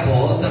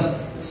disciples,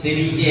 Sit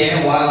ye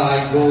here while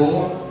I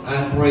go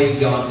and pray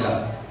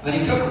yonder. And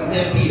he took with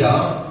him Peter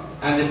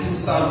and the two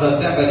sons of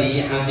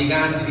Zebedee, and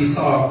began to be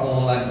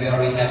sorrowful and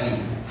very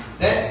heavy.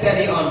 Then said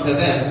he unto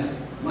them,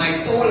 My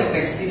soul is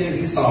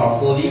exceedingly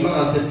sorrowful, even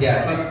unto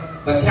death,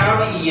 but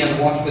tarry ye and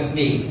watch with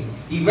me.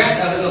 He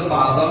went a little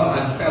farther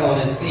and fell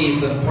on his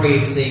face and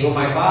prayed, saying, O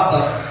my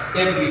Father,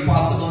 if it be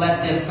possible,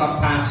 let this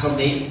cup pass from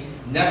me.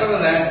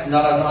 Nevertheless,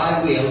 not as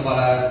I will, but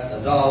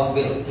as thou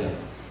wilt.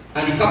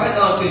 And he cometh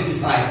unto his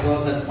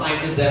disciples, and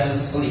findeth them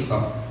asleep,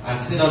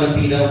 and said unto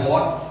Peter,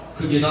 What?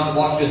 Could you not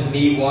watch with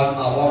me 1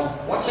 hour?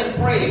 Watch and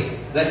pray,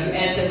 that you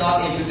enter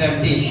not into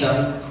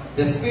temptation.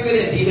 The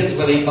spirit indeed is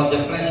willing, but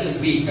the flesh is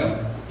weak.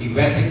 He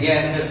went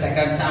again the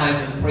second time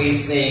and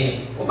prayed,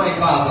 saying, O my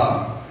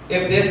Father,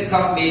 if this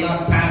cup may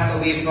not pass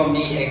away from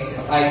me,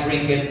 except I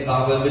drink it,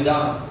 thy will be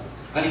done.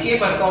 And he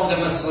came and found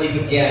them asleep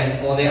again,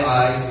 for their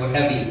eyes were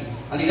heavy.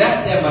 And he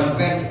left them and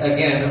went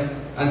again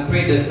and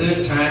prayed the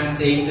third time,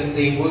 saying the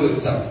same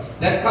words.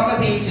 Then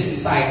cometh he to his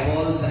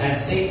disciples,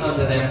 and said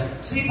unto them,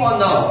 Sleep on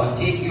now, and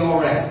take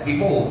your rest.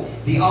 Behold,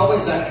 the hour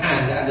is at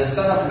hand, and the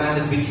Son of Man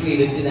is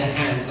betrayed into the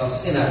hands of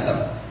sinners.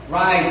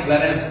 Rise,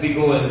 let us be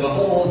going.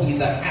 Behold, he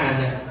is at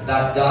hand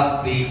that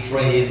doth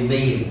betray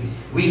me.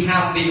 We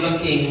have been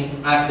looking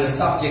at the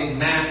subject,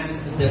 man's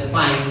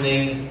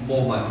defining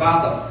moment.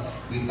 Father,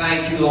 we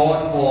thank you,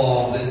 Lord,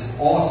 for this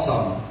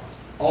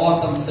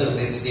awesome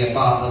service, dear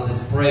Father,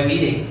 this prayer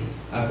meeting,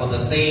 and for the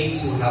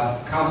saints who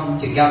have come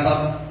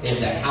together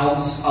in the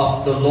house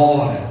of the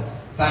Lord.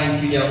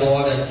 Thank you, dear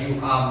Lord, that you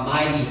are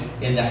mighty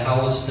in the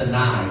house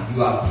tonight.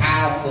 You are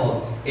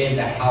powerful in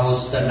the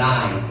house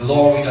tonight.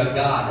 Glory to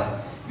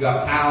God. You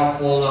are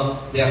powerful,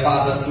 dear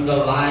Father, through the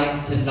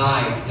life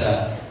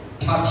tonight,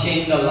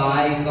 touching the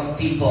lives of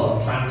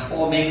people,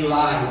 transforming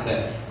lives,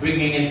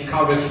 bringing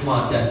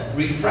encouragement,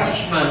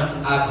 refreshment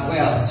as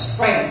well,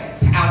 strength,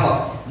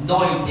 power,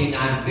 anointing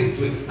and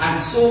victory, and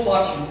so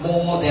much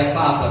more, dear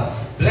Father.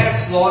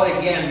 Bless, Lord,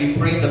 again, we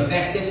pray the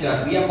message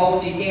that we are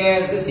about to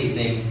hear this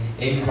evening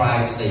in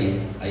Christ's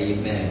name.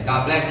 Amen.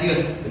 God bless you.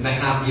 You may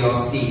have your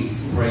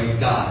seats. Praise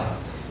God.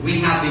 We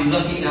have been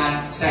looking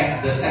at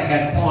the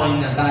second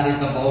point, and that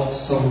is about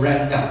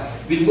surrender.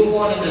 We'll move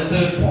on to the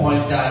third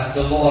point as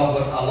the Lord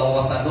would allow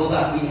us. I know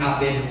that we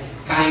have been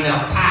kind of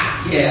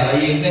packed here.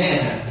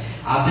 Amen.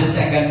 At the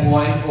second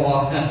point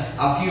for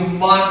a few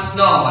months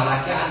now, and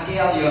I can't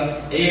tell you,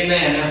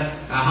 amen,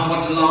 how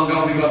much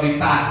longer we're going to be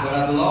back. But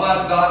as long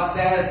as God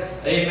says,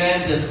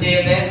 amen, to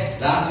stay there,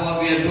 that's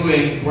what we are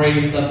doing.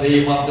 Praise the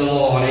name of the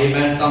Lord.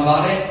 Amen,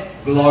 somebody?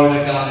 Glory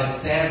to God. It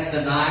says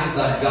tonight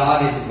that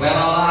God is well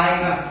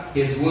alive.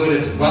 His word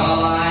is well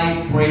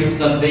alive. Praise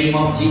the name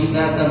of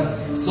Jesus.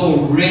 So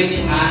rich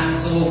and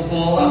so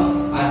full.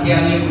 I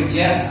tell you, we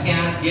just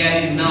can't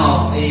get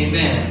enough.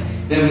 Amen.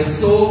 There is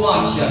so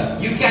much.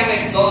 You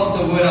can't exhaust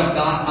the word of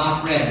God,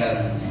 my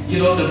friend. You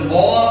know, the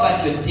more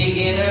that you dig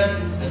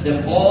in,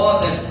 the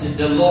more that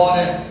the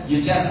Lord,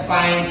 you just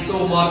find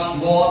so much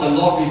more. The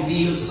Lord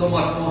reveals so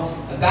much more.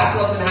 And that's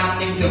what's been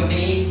happening to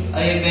me,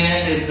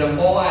 amen, is the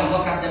more I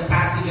look at the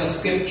passage of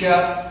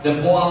scripture,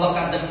 the more I look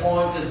at the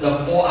points, is the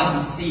more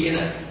I'm seeing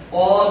it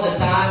all the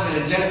time,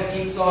 and it just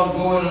keeps on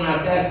going, and I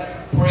says,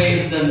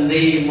 praise the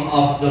name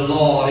of the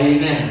Lord,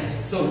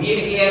 amen. So we're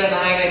here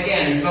tonight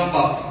again.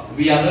 Remember,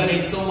 we are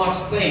learning so much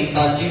things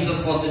as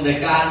Jesus was in the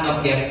Garden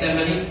of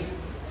Gethsemane.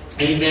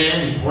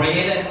 Amen. He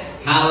prayed.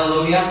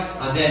 Hallelujah.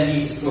 And then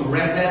he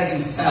surrendered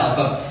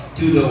himself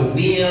to the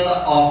will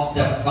of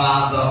the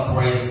Father.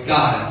 Praise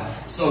God.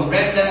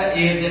 Surrender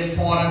is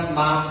important,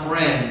 my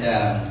friend.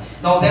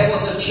 Now there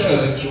was a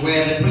church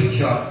where the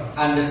preacher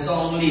and the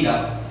song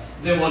leader,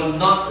 they were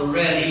not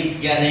really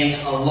getting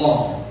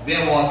along.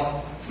 There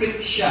was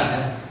friction,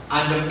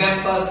 and the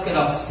members could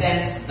have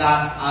sensed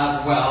that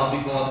as well,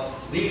 because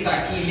these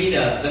are key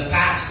leaders. The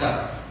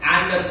pastor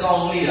and the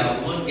song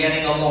leader weren't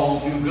getting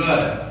along too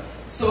good.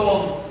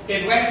 So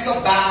it went so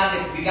bad,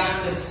 it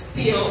began to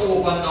spill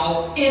over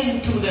now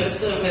into the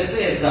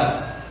services.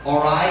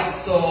 Alright,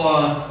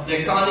 so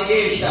the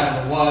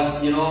congregation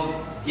was,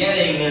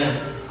 getting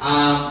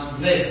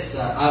this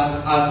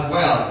as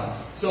well.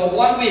 So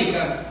one week,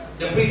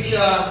 the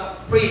preacher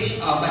preached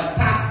a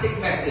fantastic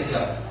message.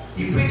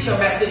 He preached a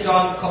message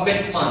on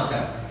commitment.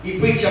 He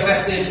preached a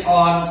message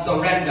on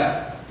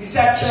surrender. He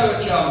said,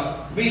 church,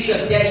 we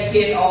should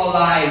dedicate our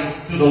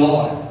lives to the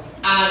Lord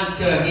and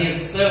to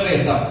His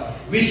service.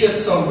 We should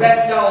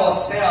surrender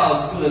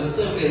ourselves to the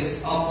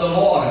service of the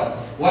Lord,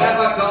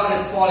 whatever God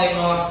is calling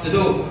us to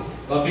do.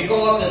 But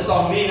because the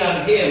song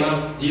leader came,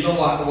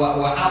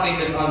 we're having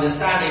this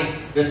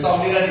understanding, the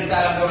song leader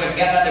decided, I'm going to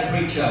get at the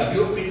preacher.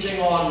 You're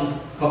preaching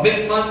on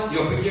commitment,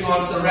 you're preaching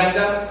on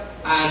surrender,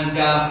 and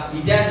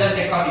he then led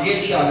the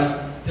congregation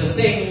to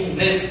sing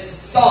this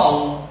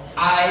song,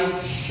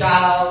 I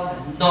shall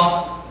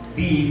not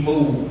be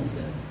moved.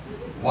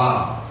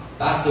 Wow,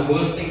 that's the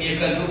worst thing you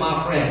can do,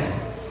 my friend.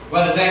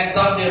 Well, the next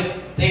Sunday,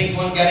 things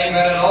weren't getting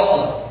better at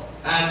all.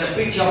 And the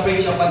preacher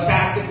preached a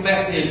fantastic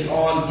message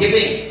on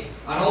giving,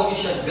 and how we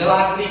should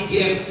gladly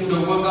give to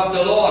the work of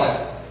the Lord.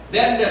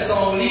 Then the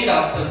song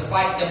leader, to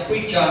spite the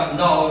preacher,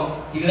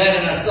 now he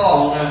led in a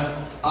song,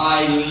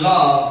 I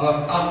love,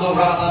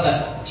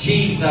 that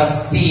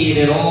Jesus paid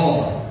it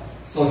all.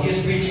 So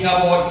he's preaching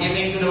about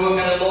giving to the work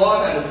of the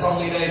Lord, and the song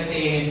leader is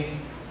saying,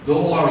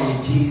 don't worry,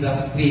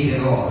 Jesus paid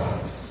it all.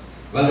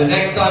 Well, the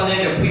next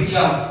Sunday, the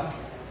preacher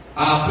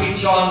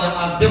preached on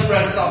a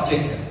different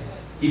subject.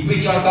 He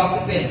preached on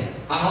gossiping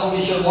and how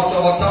we should watch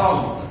our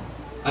tongues.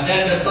 And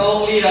then the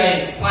song leader,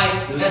 in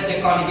spite, led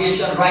the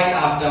congregation right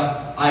after,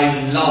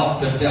 I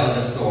love to tell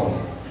the story.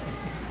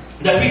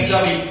 The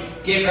preacher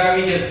became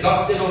very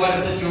disgusted over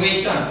the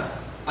situation.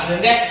 And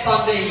the next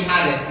Sunday he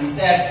had it. He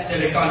said to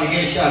the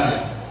congregation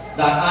that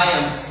I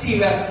am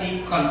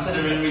seriously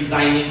considering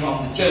resigning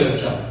from the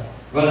church.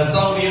 Well, the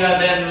song leader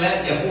then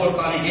led the whole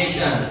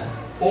congregation.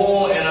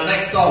 Oh, in the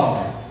next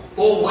song,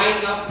 oh, why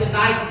not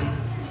tonight?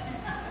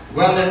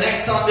 Well, the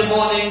next Sunday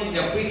morning,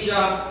 the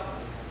preacher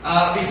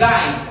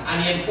resigned,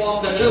 and he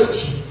informed the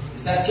church. He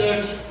said,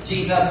 church,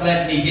 Jesus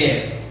let me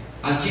give,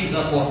 and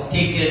Jesus was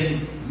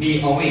taking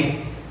me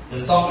away. The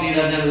song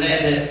leader then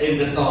led it in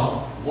the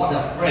song, what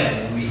a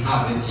friend we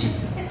have in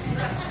Jesus.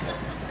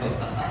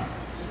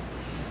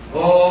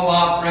 Oh,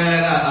 my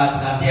friend,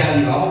 I tell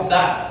you, I hope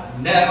that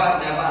never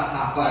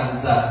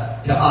happens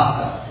to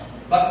us.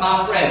 But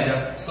my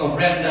friend,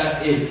 surrender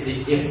is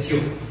the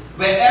issue.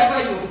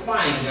 Wherever you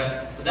find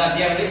that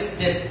there is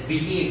this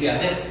behavior,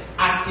 this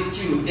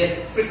attitude,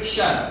 this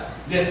friction,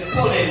 this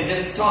pulling,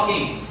 this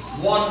talking,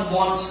 one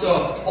wants to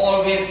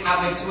always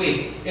have its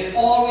way. It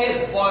always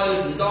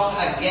boils down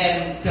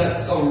again to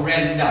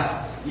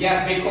surrender.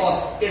 Yes,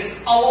 because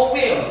it's our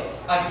will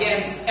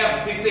against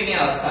everything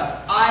else.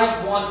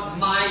 I want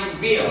my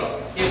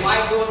will. If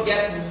I don't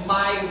get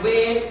my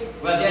way,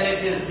 well then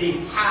it is the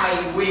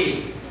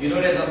highway. You know,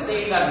 there's a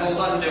saying that goes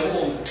on in the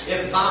home.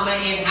 If mama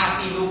ain't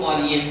happy,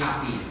 nobody ain't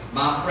happy.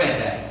 My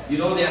friend, you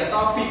know, there are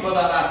some people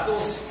that are so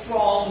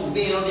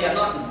strong-willed, they are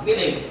not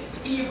willing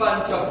even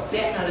to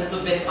bend a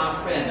little bit,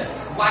 my friend.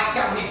 Why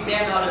can't we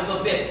bend a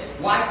little bit?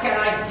 Why can't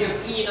I give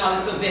in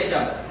a little bit?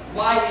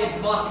 Why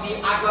it must be,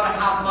 I gotta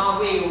have my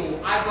way,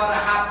 I gotta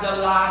have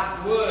the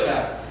last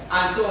word.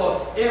 And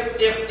so,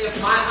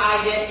 if my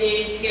idea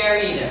ain't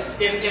carried,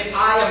 if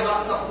I am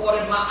not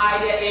supported, my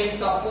idea ain't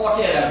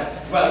supported,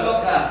 well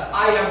look,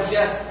 I am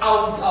just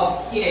out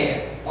of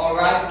here.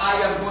 Alright,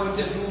 I am going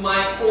to do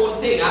my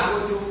own thing. I'm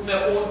going to do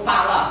my own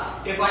parlor.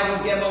 If I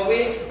don't get my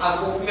way,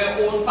 I'll go to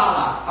my own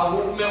parlor. I'll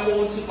go to my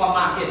own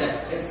supermarket.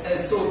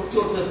 It's so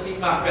to speak,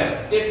 my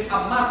friend. It's a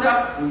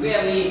matter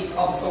really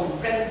of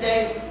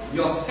surrendering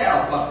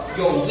yourself,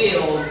 your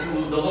will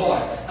to the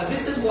Lord. And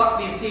this is what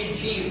we see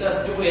Jesus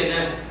doing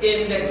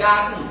in the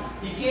garden.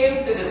 He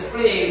came to this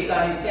place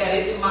and he said,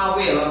 it is my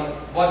will,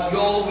 but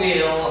your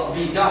will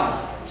be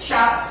done.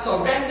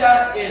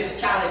 Surrender is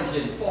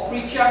challenging for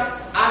preacher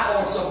and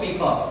also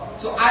people.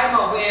 So I'm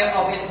aware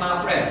of it,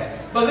 my friend.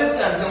 But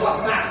listen to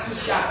what Matthew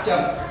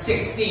chapter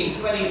 16,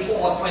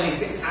 24,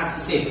 26 has to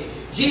say.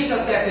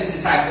 Jesus said to his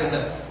disciples,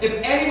 if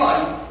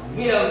anybody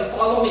will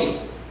follow me,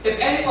 if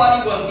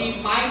anybody will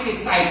be my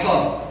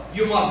disciple,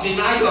 you must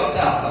deny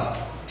yourself,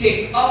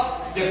 take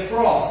up the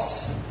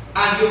cross,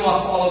 and you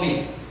must follow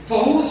me.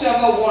 For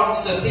whosoever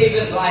wants to save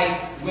his life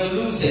will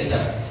lose it,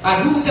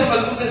 and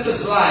whosoever loses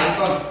his life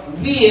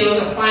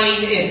will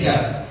find it.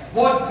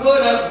 What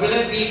good will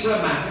it be for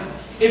a man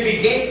if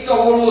he gains the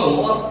whole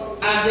world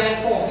and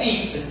then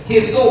forfeits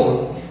his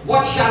soul?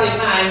 What shall a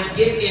man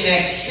give in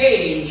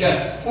exchange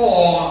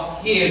for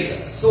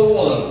his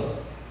soul?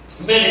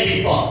 Many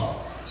people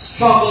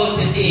struggle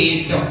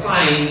today to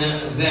find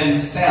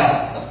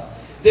themselves.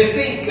 They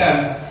think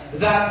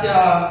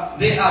that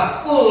they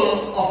are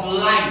full of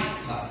life.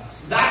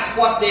 That's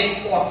what they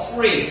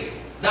portray.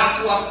 That's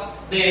what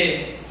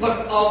they put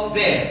out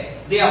there.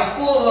 They are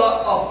full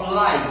of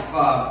life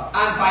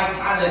and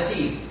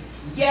vitality.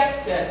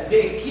 Yet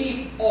they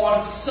keep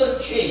on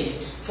searching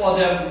for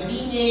the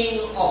meaning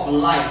of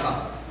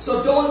life.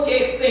 So don't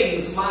take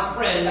things, my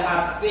friend,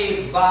 at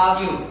face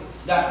value.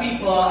 That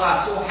people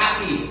are so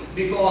happy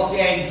because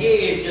they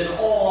engage in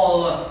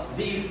all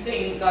these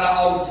things that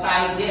are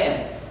outside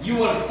there. You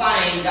will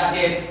find that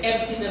there's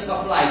emptiness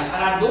of life.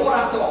 And I know what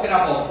I'm talking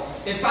about.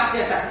 In fact,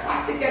 there's a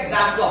classic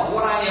example of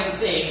what I am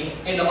saying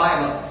in the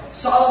Bible.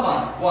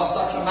 Solomon was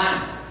such a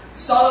man.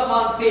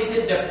 Solomon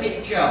painted the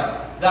picture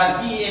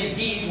that he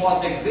indeed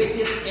was the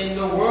greatest in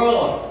the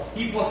world.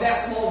 He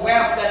possessed more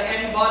wealth than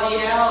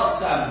anybody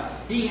else.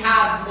 He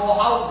had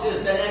more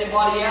houses than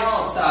anybody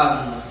else.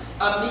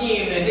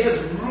 His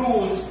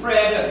rule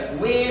spread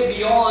way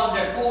beyond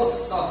the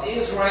coasts of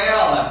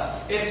Israel.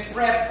 It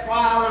spread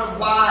far and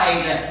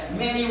wide.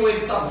 Many were in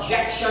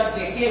subjection to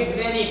him.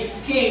 Many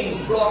kings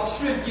brought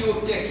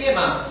tribute to him.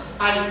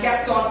 And he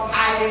kept on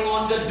piling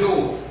on the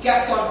dough.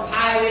 Kept on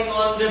piling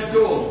on the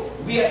dough.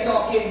 We are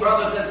talking,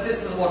 brothers and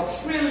sisters, about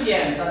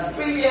trillions and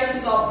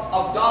trillions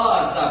of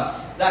dollars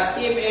that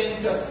came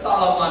into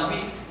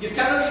Solomon. You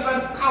cannot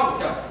even count,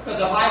 because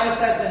the Bible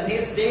says in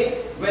his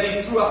day, when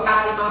he threw a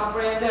party, my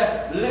friend,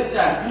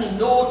 listen,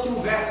 no two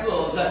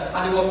vessels,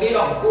 and they were made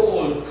of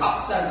gold,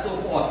 cups and so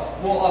forth,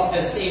 were of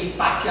the same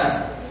fashion.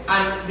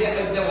 And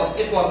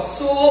it was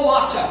so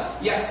much.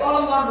 Yet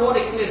Solomon wrote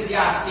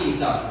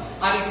Ecclesiastes,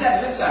 and he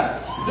said, listen,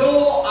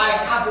 though I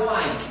have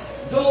wine,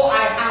 though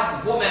I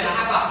have women, I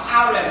have a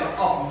harem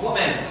of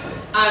women,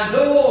 and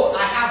though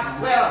I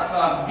have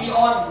wealth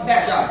beyond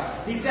measure,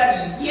 he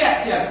said,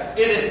 yet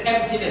it is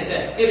emptiness,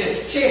 it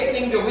is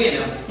chasing the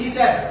wind. He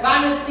said,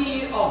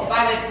 vanity of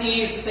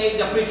vanities, said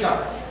the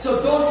preacher.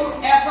 So don't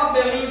you ever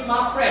believe,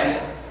 my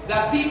friend,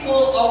 that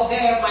people out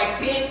there might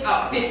paint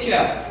a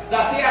picture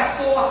that they are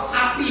so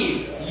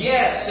happy,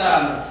 yes,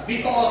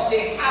 because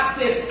they have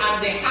this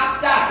and they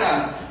have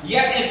that,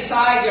 yet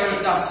inside there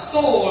is a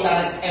soul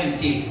that is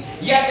empty.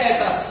 Yet there's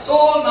a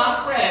soul,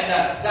 my friend,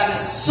 that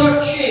is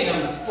searching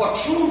for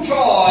true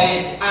joy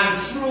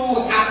and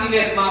true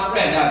happiness, my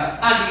friend.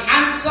 And the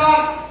answer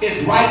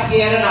is right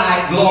here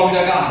tonight, glory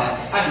to God.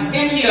 And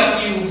many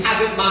of you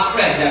have it, my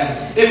friend.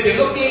 If you're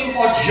looking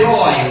for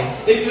joy,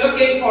 if you're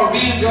looking for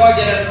real joy,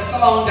 there's a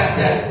song that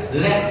says,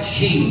 let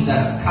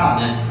Jesus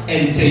come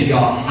into your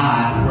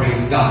heart,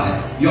 praise God.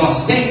 Your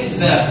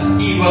sins,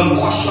 He will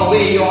wash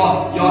away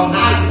your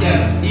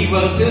night. He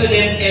will turn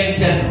it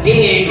into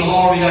day,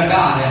 glory to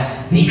God.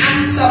 The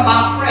answer,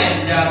 my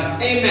friend,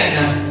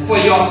 amen, for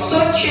your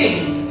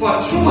searching for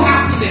true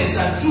happiness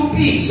and true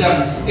peace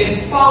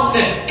is found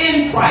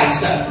in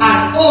Christ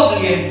and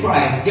only in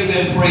Christ. Give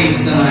Him praise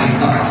tonight,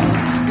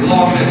 somebody.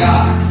 Glory to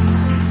God.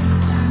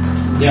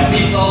 There are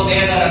people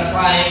there that are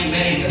trying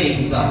many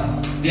things.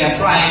 They are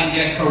trying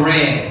their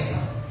careers.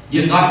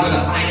 You're not going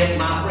to find it,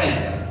 my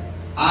friend.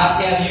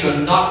 I tell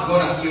you,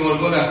 you are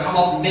going to come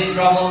up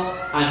miserable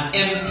and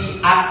empty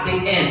at the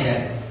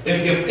end.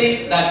 If you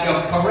think that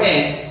your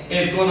career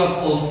is going to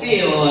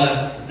fulfill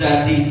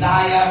the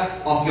desire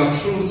of your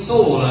true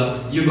soul,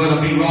 you're going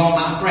to be wrong,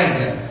 my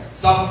friend.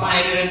 Some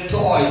find it in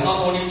toys.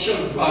 Not only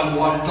children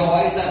want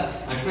toys,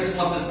 and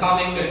Christmas is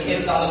coming, the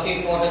kids are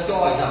looking for the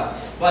toys.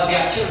 But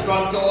there are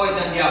children toys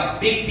and there are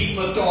big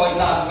people toys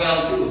as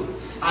well too.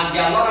 And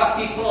there are a lot of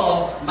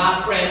people,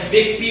 my friend,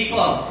 big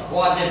people,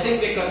 they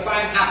think they could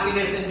find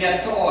happiness in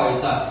their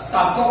toys. So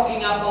I'm talking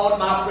about,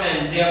 my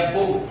friend, their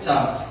boats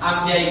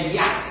and their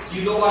yachts.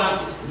 You know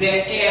what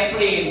their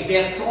airplanes,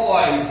 their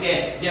toys.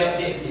 You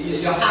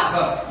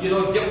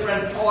have,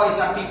 different toys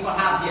that people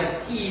have. Their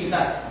skis,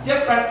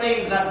 different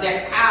things,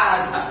 their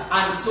cars,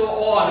 and so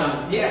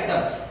on. Yes,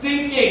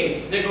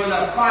 thinking they're going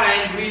to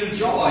find real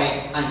joy,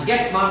 and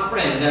yet, my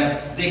friend,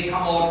 they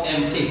come out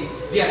empty.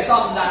 There are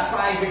some that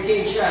try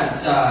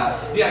vacations.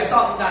 There are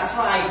some that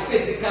try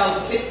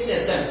physical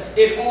fitness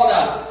in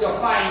order to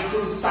find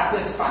true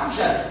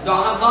satisfaction.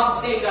 Now, I'm not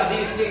saying that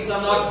these things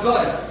are not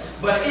good,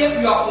 But if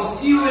you are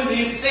pursuing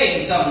these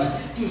things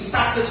to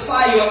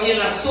satisfy your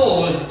inner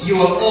soul, you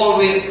will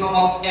always come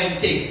up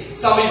empty.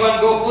 Some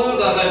even go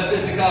further than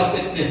physical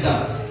fitness.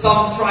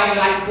 Some try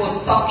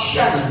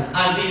liposuction,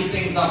 and these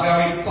things are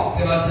very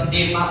popular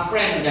today, my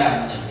friend.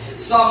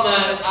 Some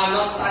are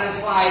not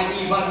satisfied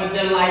even with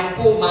the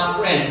lipo, my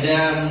friend.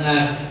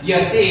 You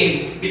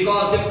see,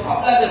 because the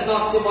problem is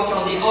not so much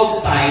on the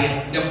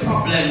outside, the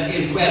problem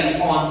is really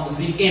on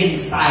the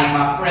inside,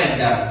 my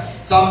friend.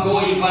 Some go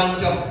even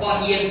to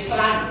body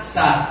implants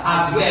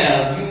as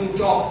well.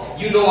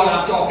 You know what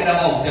I'm talking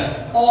about.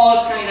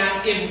 All kind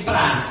of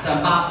implants,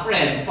 my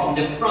friend, from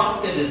the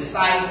front to the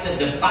side to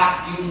the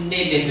back, you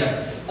name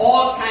it.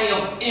 All kind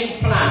of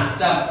implants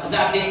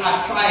that they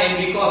are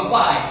trying, because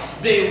why?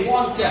 They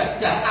want to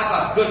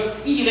have a good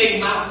feeling,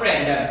 my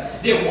friend.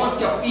 They want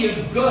to feel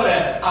good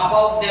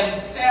about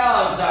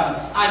themselves,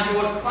 and you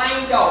will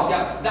find out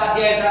that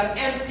there's an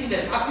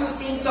emptiness. Have you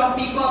seen some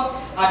people?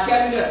 I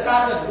tell you, they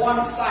start at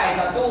one size.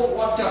 I don't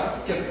want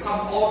to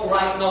come out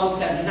right now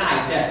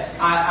tonight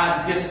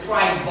and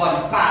describe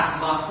body parts,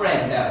 my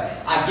friend.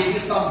 I give you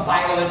some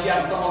biology,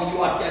 and some of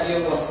you, I tell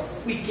you, was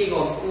squeaking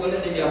or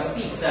squealing in your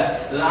seats.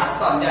 Last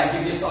Sunday, I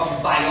give you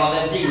some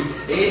biology.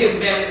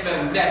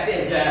 Amen.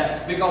 Message.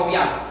 Because we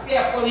are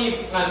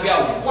fearfully and we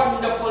are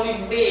wonderfully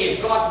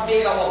made. God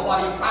made our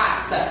body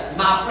parts,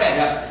 my friend.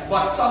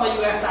 But some of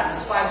you are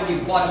satisfied with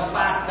the body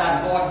parts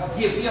that God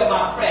give you,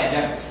 my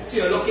friend. So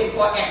you're looking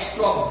for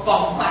extra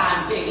bumper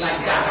and thing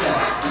like that.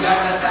 You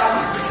understand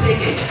what I'm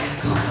saying?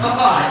 Come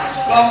on.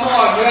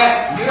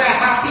 You're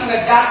happy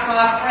with that,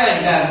 my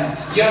friend.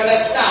 You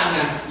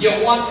understand? You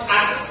want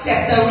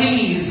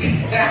accessories.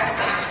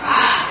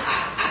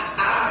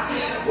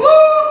 Woo!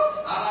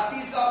 I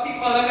see some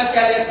people, let me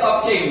tell you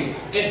something.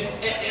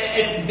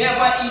 It's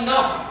never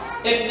enough.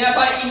 It's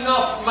never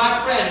enough,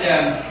 my friend.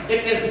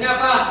 It is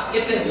never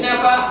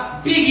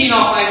big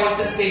enough, I want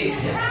to say.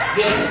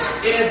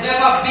 It is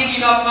never big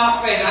enough, my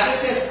friend. And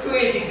it is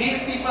crazy.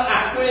 These people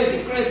are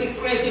crazy,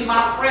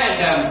 my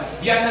friend.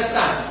 You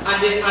understand?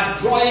 And they are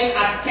drawing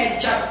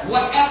attention,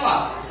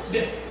 whatever.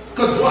 They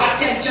could draw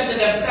attention to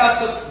themselves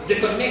so they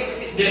could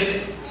make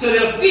them, so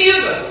they'll feel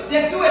good.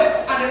 They do it,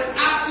 and it's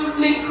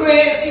absolutely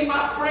crazy,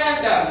 my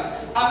friend.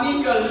 I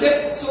mean, your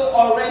lip so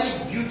already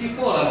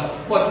beautiful,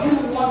 but you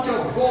want to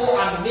go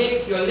and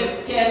make your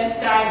lip 10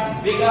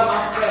 times bigger,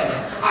 my friend.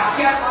 I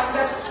can't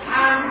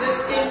understand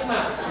this thing,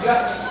 man.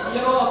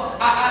 You know,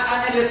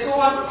 and it is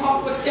so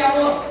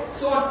uncomfortable,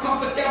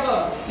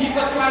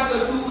 People trying to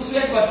lose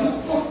weight, but you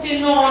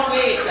putting on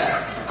weight. I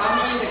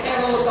mean,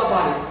 hello,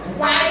 somebody.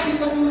 Why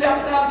people do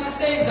themselves these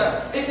things?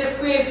 It is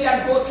crazy,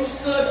 and go through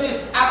surgeries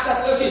after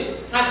surgery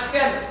and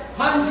spend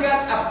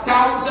hundreds of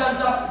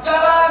thousands of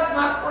dollars,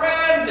 my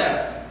friend.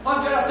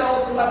 Hundreds of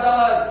thousands of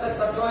dollars.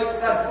 Sister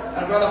Joyce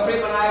and Brother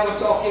Prim and I were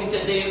talking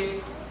today,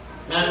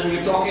 and we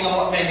were talking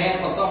about my hair.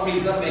 For some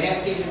reason, my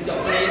hair came into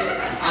play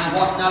and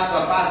whatnot.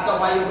 But Pastor,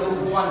 why you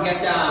go and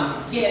get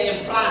hair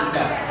implant?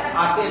 I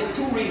said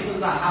 2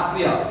 reasons I have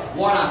here.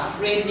 One, I'm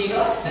afraid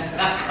needle, and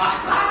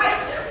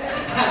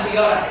the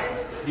other,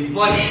 the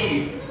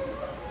money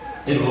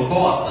it will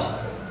cost.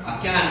 I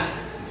can't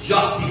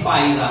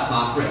justify that,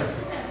 my friend.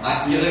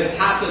 You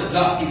have to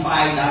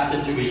justify that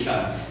situation.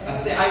 I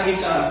say, I reach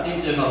a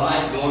stage in my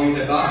life, glory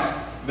to God.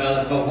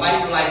 Well, the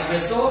wife like me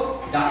so,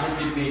 that is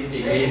the main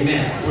thing.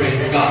 Amen.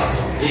 Praise God.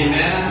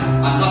 Amen.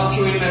 I'm not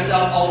throwing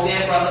myself out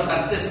there, brothers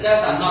and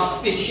sisters. I'm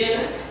not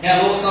fishing.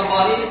 Hello,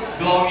 somebody.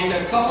 Glory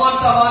to, come on,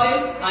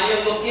 somebody. Are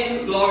you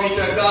looking? Glory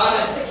to God.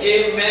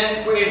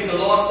 Amen. Praise the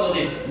Lord. So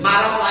the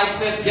madam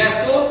like me,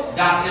 Jesso,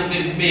 that is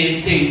the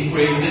main thing.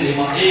 Praise the name.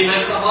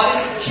 Amen,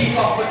 somebody. She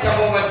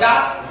comfortable with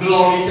that.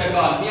 Glory to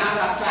God. Me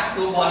not attract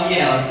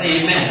nobody else.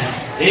 Amen.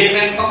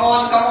 Amen. Come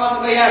on.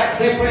 Yes,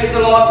 say praise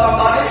the Lord,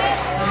 somebody.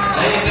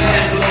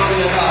 Amen. Glory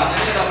to God.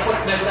 I'm going to put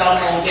myself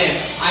out there.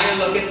 I ain't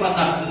looking for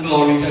nothing.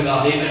 Glory to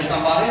God. Amen,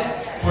 somebody.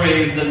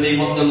 Praise the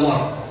name of the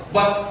Lord.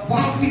 But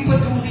why people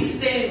do these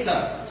things?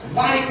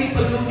 Why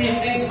people do these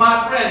things,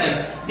 my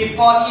friend? The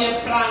body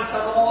implants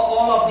and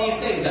all of these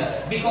things.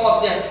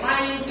 Because they're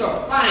trying to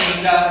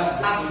find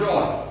that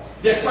joy.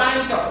 They're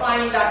trying to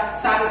find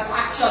that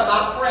satisfaction,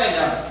 my friend.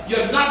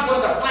 You're not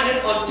going to find it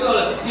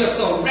until you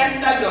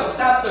surrender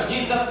yourself to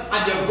Jesus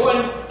and you're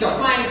going to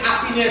find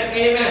happiness.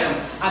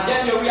 Amen. And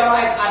then you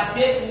realize I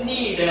didn't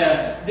need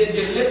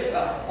the lip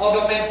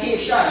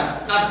augmentation.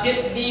 I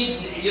didn't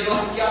need, the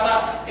other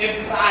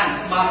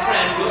implants, my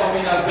friend.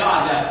 Glory to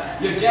God.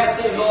 You just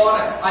say, Lord,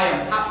 I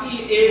am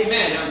happy.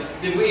 Amen.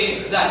 The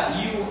way that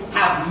you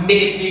have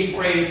made me,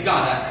 praise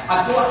God.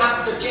 I don't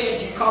have to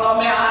change the color of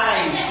my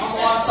eyes. Come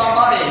on,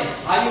 somebody.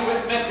 Are you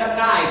with me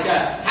tonight?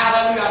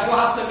 Hallelujah. I don't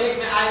have to make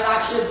my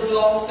eyelashes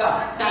longer.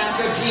 Thank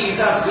you,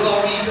 Jesus.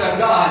 Glory to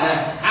God.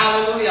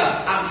 Hallelujah.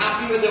 I'm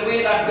happy with the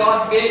way that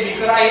God made me.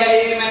 Could I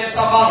hear amen,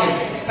 somebody?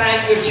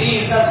 Thank you,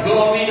 Jesus.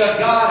 Glory to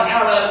God.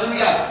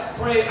 Hallelujah.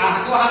 Pray. I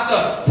don't have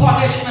to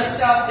punish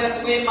myself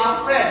this way,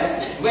 my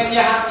friend. When you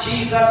have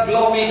Jesus,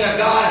 glory to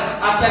God,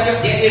 I tell you,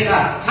 there is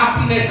a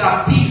happiness,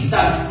 a peace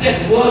This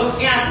world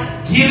can't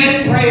give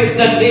it. Praise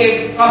the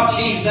name of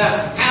Jesus.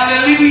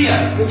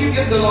 Hallelujah. Could you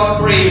give the Lord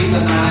praise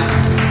tonight?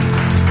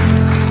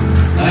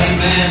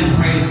 Amen.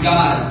 Praise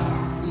God.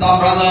 Some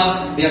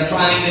brother, they are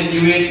trying the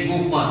New Age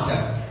movement,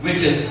 which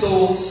is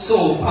so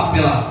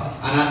popular.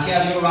 And I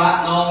tell you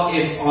right now,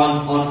 it's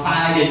on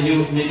fire, the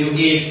New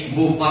Age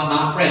movement,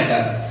 my friend.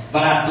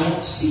 But I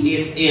don't see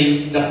it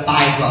in the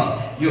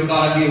Bible. You've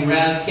got to be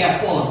real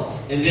careful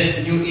in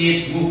this New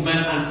Age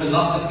movement and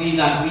philosophy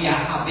that we are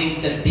having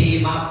today,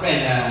 my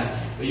friend.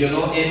 You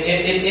know,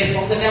 it is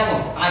from the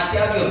devil. I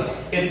tell you,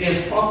 it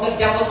is from the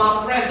devil,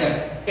 my friend.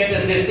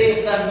 They say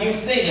it's a new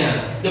thing.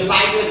 The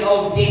Bible is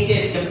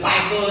outdated. The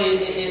Bible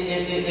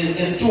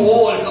is too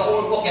old. It's an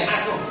old book. It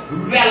has no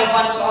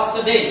relevance to us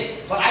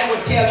today. But I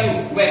will tell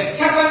you, when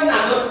heaven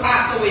and earth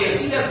pass away, you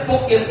see this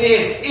book, you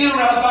say it's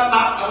irrelevant,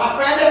 my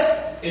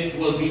friend, it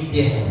will be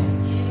dead.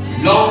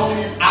 Long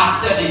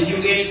after the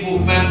New Age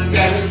movement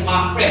perished,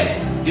 my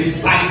friend,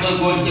 the Bible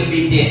going to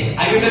be dead.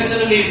 Are you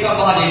listening to me,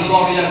 somebody?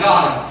 Glory to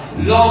God.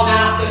 Long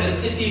after the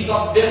cities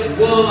of this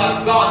world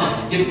are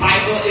gone, the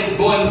Bible is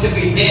going to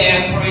be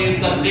there. Praise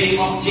the name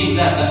of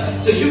Jesus.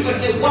 So you can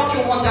say what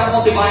you want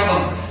about the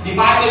Bible. The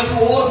Bible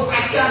too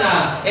old-fashioned.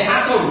 It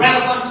has no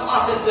relevance to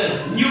us. It's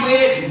a New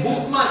Age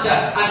movement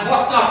and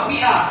whatnot.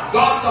 We are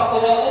gods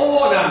of our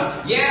own.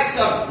 Yes,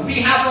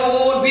 we have our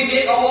own. We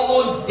make our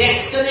own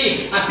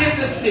destiny. And this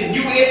is the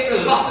New Age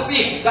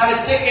philosophy that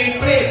is taking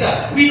place.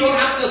 We don't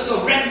have to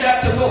surrender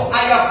to no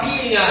higher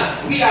being.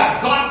 We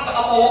are gods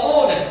of our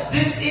own.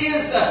 This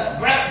is,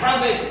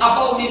 brother,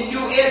 about the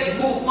New Age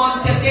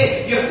movement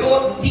today. You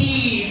don't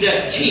need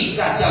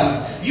Jesus.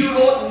 You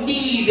don't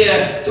need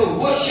to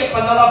worship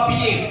another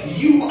being.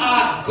 You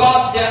are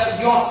God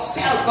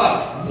yourself.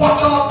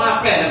 Watch out,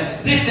 my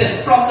friend. This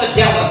is from the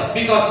devil,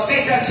 because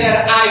Satan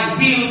said, I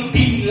will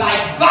be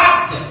like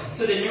God.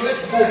 So the New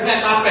Age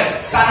movement, my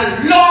friend,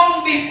 started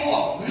long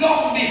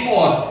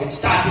before it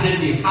started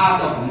in the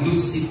heart of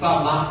Lucifer,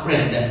 my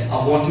friend.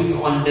 I want you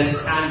to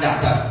understand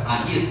that.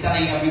 And he is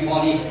telling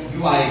everybody,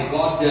 you are a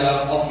God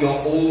of your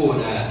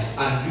own,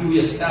 and you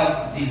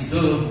yourself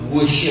deserve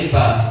worship.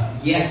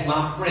 Yes,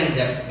 my friend,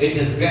 it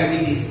is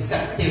very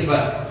deceptive.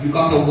 You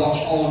got to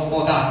watch out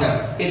for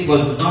that. It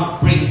will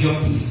not bring you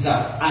peace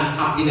and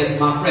happiness,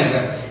 my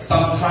friend.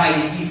 Some try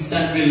the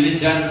Eastern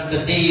religions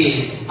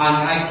today, and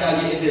I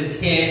tell you, it is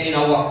here in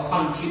our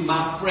country,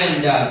 my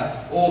friend.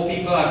 Oh,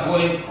 people are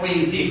going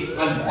crazy.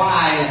 And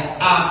why?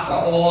 After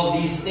all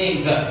these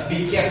things,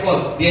 be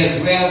careful.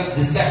 There's real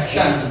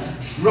deception.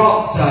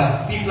 Drugs.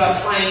 People are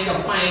trying to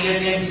find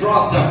it in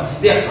drugs.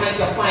 They're trying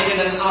to find it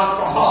in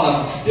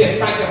alcohol. They're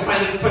trying to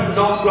find it in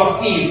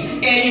pornography.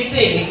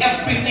 Anything,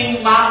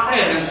 everything, my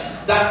friend,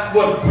 that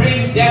would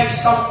bring them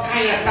some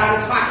kind of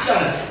satisfaction.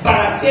 But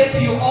I say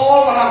to you,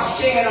 all what I've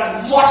shared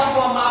and much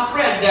more, my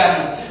friend,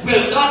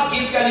 will not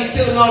give you an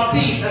eternal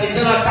peace and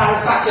eternal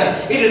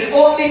satisfaction. It is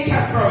only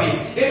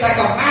temporary. It's like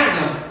a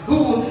man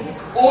who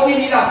only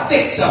need a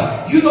fix.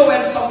 You know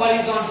when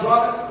somebody's on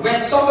drug?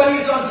 When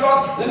somebody's on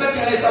drug, let me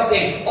tell you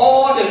something.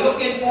 All they're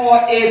looking for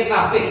is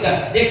a fix.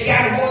 They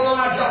can't hold on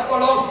a job for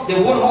long. They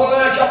won't hold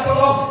on a job for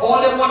long. All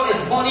they want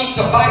is money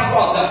to buy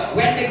drugs.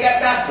 When they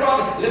get that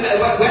drug, when that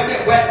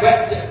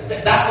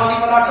money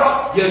for that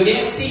drug, you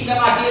may see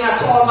them again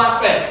at all, my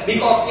friend,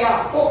 because they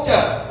are hooked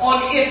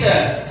on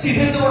it. See,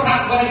 this is what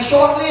happens, but it's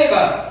short-lived.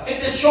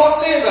 It is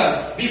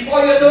short-lived.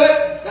 Before you know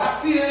it,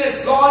 that feeling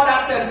is gone,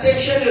 that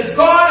sensation is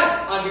gone,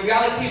 and the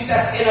reality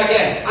sets in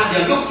again. And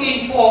you're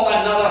looking for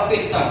another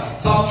fix.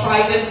 Some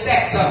tried in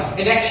sex,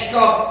 in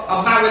extra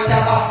marital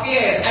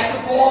affairs. I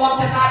could go on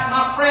to that,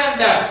 my friend.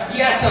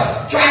 Yes,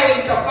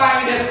 trying to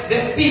find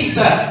this peace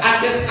and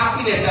this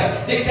happiness.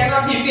 They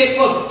cannot be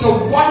faithful to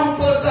one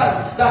person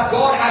that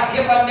God had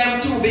given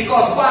them to.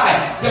 Because why?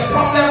 The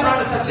problem,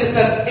 brothers and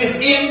sisters, is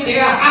in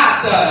their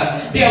hearts.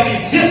 They are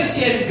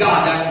resisting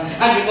God.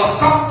 And you must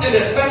come to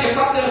this, when you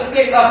come to this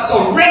place of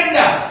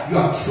surrender, you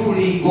are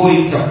truly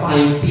going to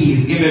find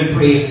peace. Give him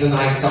praise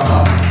tonight,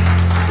 somebody.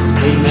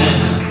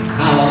 Amen.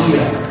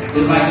 Hallelujah.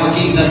 It's like what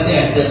Jesus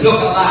said, they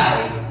look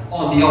alive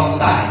on the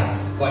outside,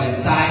 but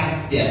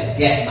inside they're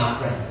dead, my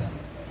friend.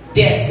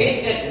 They're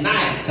painted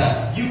nice.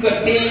 You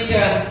could paint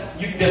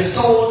the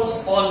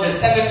stones on the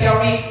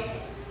cemetery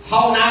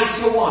how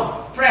nice you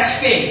want. Fresh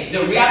paint.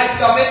 The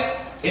reality of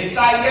it,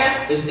 inside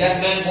there is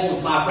dead man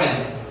bones, my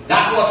friend.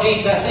 That's what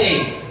Jesus is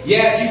saying.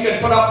 Yes, you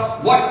can put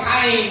up what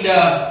kind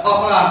of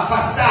a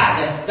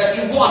facade that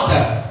you want.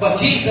 But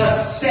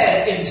Jesus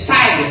said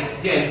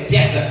inside there is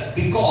death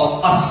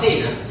because of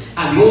sin.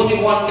 And the only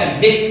one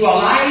can make you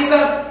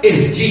alive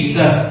is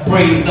Jesus.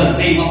 Praise the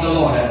name of the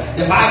Lord.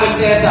 The Bible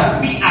says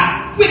that we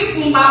are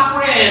quickened, my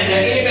friend.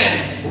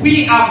 Amen.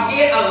 We are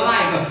made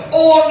alive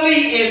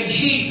only in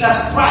Jesus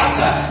Christ.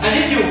 And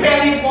if you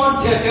really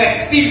want to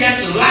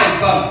experience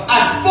life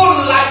and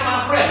full life,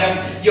 my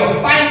friend, you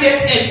find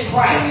it in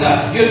Christ.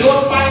 You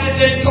don't find it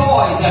in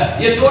toys.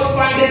 You don't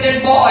find it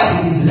in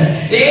boys.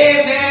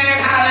 Amen.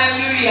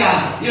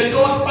 Hallelujah. You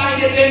don't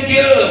find it in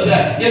girls.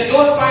 You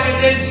don't find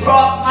it in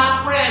drugs,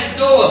 my friend. friend.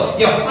 No,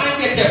 you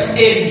find it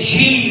in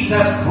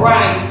Jesus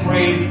Christ.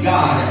 Praise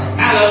God.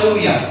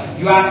 Hallelujah.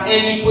 You ask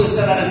any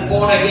person that is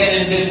born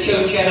again in this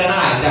church here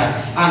tonight,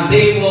 and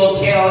they will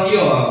tell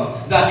you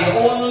that they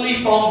only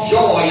found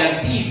joy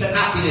and peace and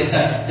happiness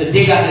the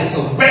day that they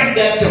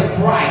surrendered to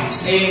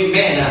Christ.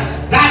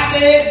 Amen. That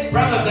day,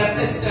 brothers and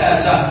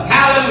sisters,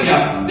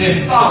 hallelujah,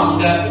 they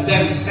found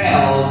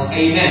themselves.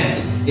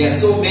 Amen. There are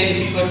so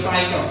many people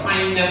trying to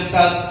find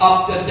themselves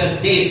up to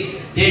today.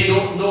 They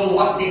don't know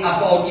what they're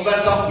about.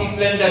 Even some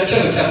people in the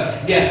church,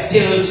 they're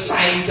still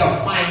trying to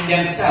find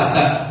themselves.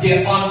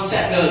 They're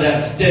unsettled.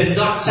 They're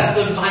not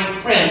settled, my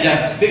friend,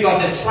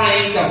 because they're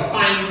trying to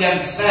find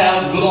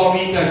themselves.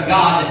 Glory to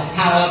God.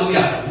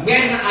 Hallelujah.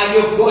 When are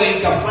you going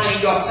to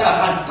find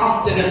yourself and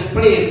come to this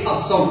place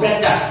of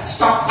surrender?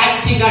 Stop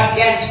fighting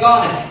against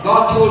God.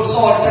 God told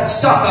Saul, said,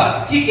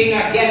 stop kicking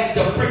against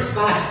the pricks,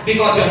 man,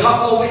 because you're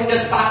not going to win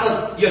this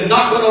battle. You're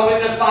not going to win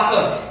this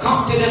battle.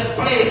 Come to this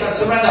place and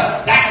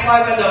surrender. That's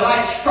why when the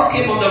light struck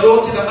him on the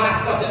road to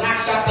Damascus in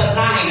Acts chapter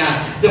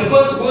 9, the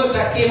first words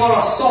that came out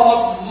of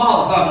Saul's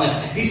mouth,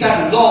 he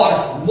said,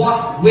 Lord,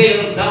 what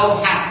will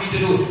thou have me to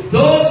do?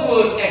 Those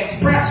words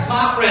express,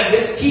 my friend,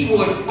 this key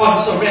word on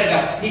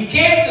surrender. He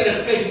came to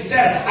this place, he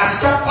said, I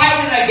stopped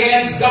fighting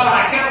against God.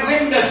 I can't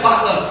win this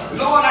battle.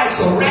 Lord, I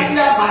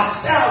surrender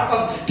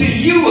myself to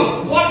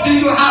you. What do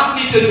you have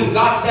me to do?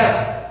 God says,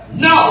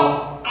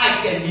 no, I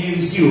can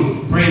use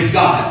you. Praise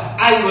God.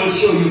 I will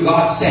show you,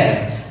 God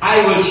said.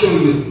 I will show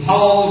you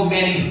how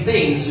many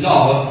things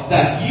now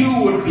that you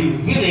would be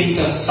willing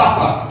to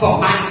suffer for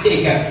my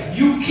sake.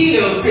 You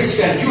killed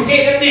Christians, you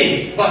hated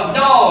me, but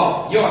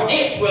now your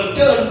hate will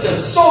turn to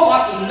so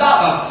much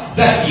love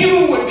that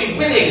you would be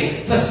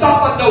willing to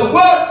suffer the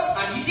worst.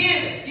 And he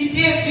did. He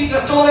did.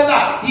 Jesus told him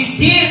that. He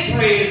did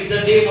praise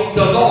the name of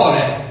the Lord.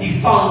 He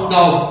found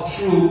now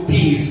true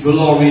peace.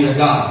 Glory to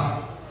God.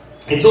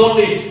 It's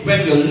only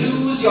when you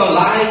lose your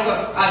life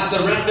and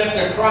surrender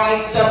to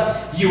Christ,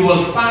 you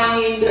will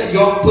find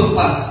your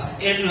purpose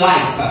in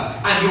life,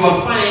 and you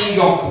will find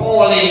your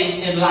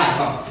calling in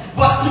life.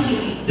 But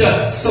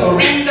the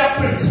surrender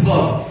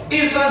principle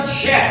isn't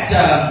just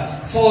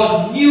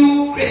for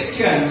new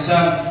Christians,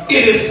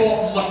 it is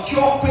for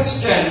mature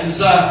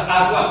Christians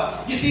as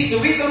well. You see, the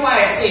reason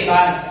why I say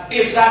that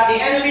is that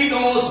the enemy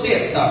knows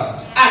this, and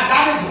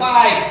that is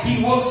why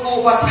he works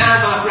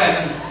overtime, my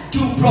friends, to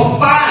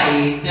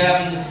provide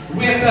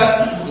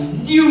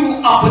with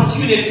new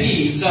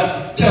opportunities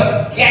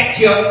to get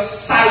you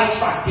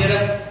sidetracked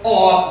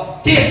or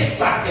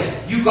distracted.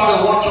 You got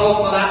to watch out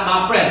for that,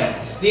 my friend.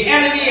 The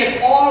enemy is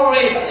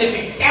always, if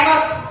he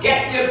cannot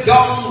get you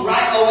down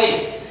right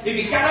away, if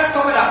he cannot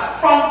come with a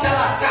frontal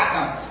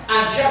attack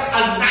and just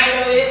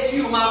annihilate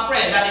you, my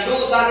friend, and he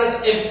knows that is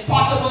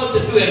impossible to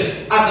do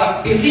it as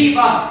a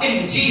believer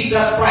in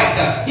Jesus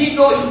Christ. He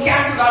knows he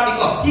can't do that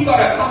because he got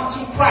to come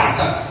through Christ.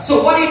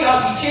 So what he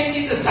does, he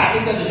changes his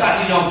tactics and the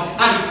strategy now,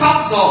 and he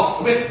comes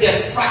now with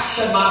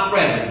distraction, my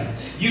friend.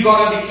 You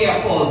got to be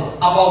careful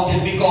about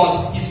it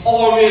because he's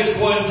always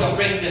going to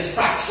bring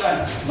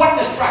distractions. What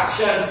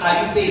distractions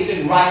are you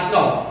facing right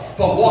now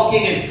for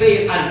walking in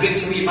faith and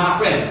victory, my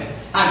friend?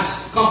 And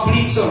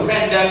complete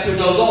surrender to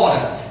the Lord.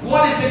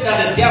 What is it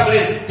that the devil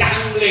is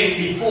dangling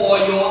before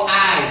your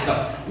eyes?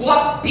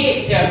 What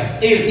bait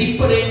is he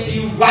putting to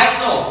you right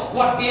now?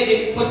 What bait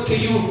did he put to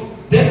you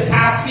this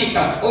past week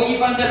or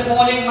even this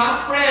morning,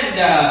 my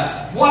friend?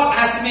 What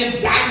has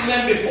been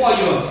dangling before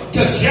you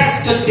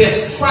to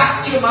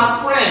distract you,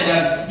 my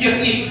friend? You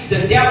see,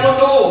 the devil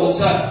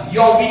knows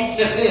your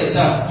weaknesses,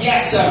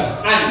 yes,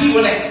 and he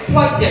will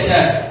exploit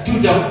it to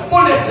the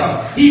fullest.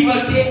 He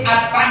will take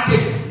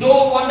advantage.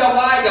 No wonder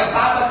why the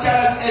Bible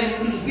tells us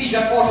in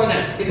Ephesians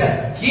 4:9, it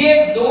says,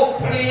 give no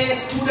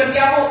place to the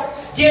devil.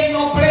 Give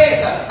no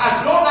place.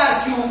 As long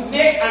as you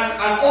make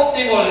an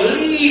opening or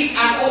leave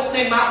an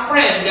opening, my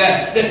friend,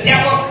 the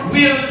devil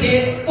will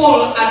take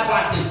full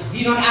advantage.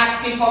 He's not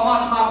asking for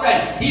much, my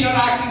friend. He's not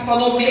asking for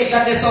no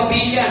major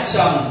disobedience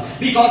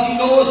because he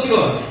knows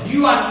you.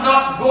 You are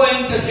not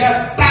going to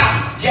just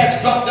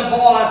drop the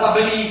ball as a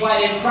believer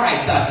in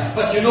Christ.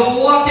 But you know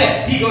what?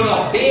 He's going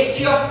to bait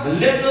you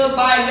little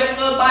by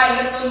little,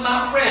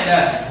 my friend.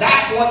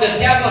 That's what the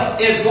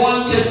devil is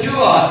going to do.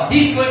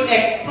 He's going to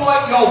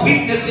exploit your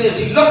weaknesses.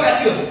 He look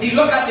at you. He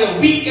look at your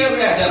weak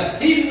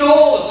areas. He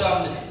knows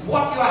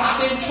what you are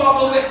having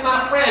trouble with,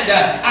 my friend,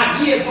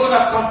 and he is going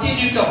to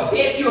continue to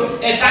bait you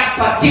in that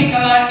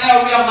particular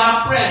area,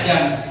 my friend.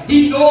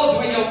 He knows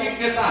where your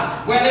weaknesses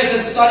are, whether it's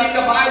in studying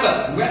the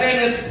Bible, whether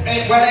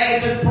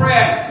it's in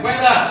prayer,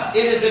 whether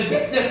it is in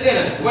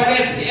witnessing, whether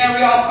it's the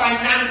area of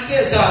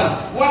finances,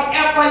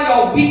 whatever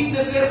your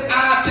weaknesses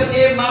are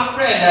today, my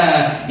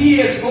friend,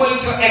 he is going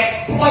to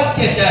exploit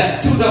it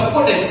to the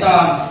fullest.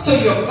 So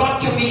you've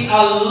got to be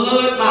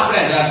alert, my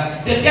friend.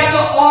 The devil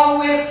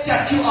always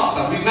set you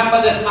up.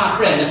 Remember this, my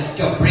friend,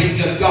 to bring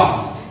you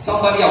down.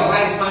 Somebody, a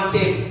wise man,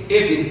 said,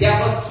 if the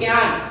devil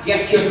can't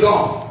get you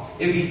down,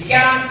 if he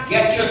can't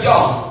get you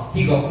down,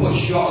 he gonna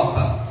push you up.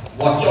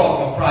 Watch out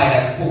for pride.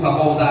 I spoke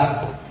about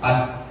that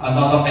at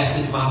another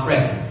message, my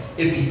friend.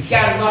 if he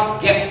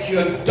cannot get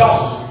you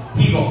down,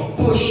 he will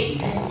push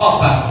you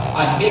up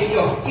and make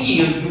you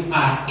feel you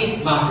are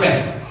it, my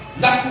friend.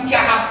 Nothing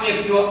can happen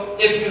if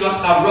you're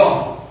not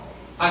around.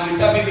 And you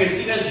tell me,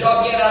 see this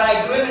job here that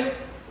I do,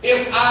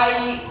 if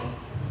I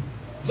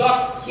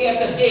not here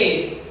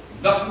today,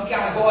 nothing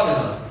can go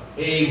on.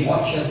 Hey,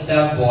 watch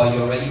yourself, boy.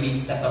 You're already being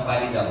set up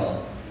by the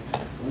devil.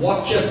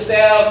 Watch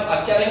yourself.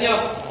 I'm telling you,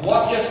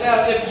 watch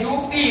yourself. If you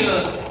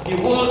feel the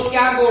world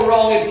can't go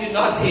wrong if you're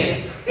not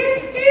here.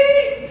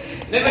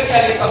 Let me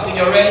tell you something.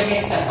 You're already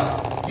being set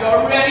up. You're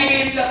already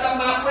being set up,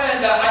 my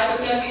friend. I can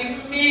tell you,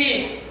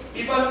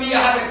 even me,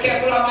 I have to be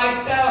careful of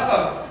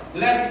myself.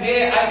 Last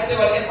day I say,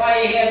 well, if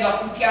I hear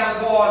nothing can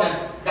go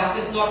on, that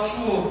is not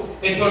true.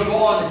 It will go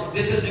on.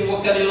 This is the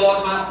work of the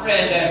Lord, my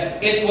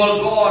friend. It will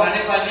go on. And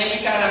if I'm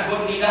any kind of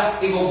good leader,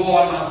 it will go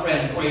on, my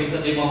friend. Praise the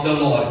name of the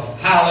Lord.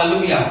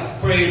 Hallelujah.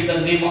 Praise the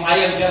name of, I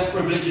am just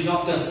privileged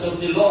enough to serve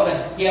the Lord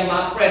here,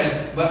 my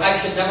friend. But I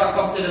should never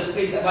come to this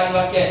place if I'm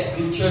not here.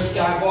 The church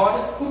can go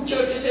on. Who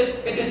church is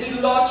it? It is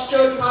the Lord's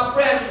church, my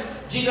friend.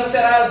 Jesus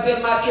said, I'll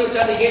build my church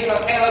and the gate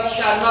of hell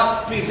shall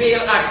not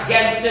prevail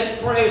against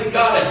it. Praise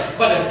God.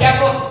 But the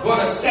devil going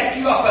to set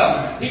you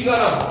up. He's going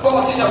to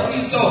cause you to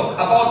feel so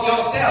about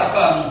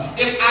yourself.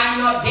 If I'm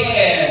not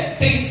there,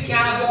 things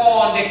can't go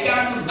on. They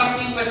can't do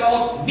nothing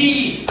without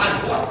me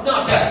and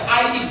whatnot.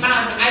 I the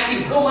man, I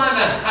the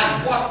woman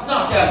and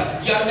whatnot.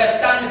 You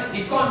understand?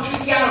 The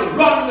country can't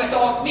run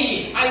without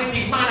me. I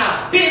the man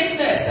of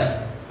business.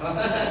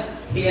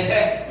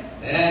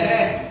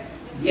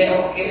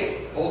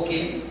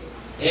 Okay.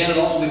 And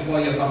long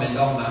before you're coming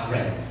down, my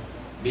friend,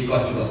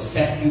 because he will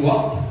set you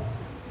up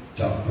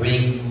to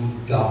bring you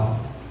down.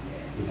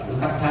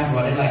 Look at time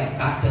running like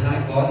that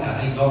tonight, God, and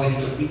I'm not ready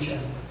to preach.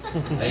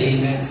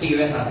 Amen.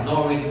 Serious, I'm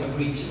not ready to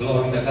preach.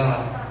 Glory to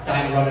God.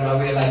 Time running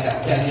away like I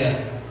tell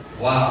you.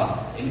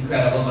 Wow,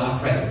 incredible, my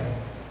friend.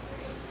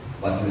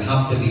 But you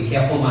have to be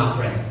careful, my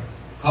friend.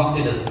 Come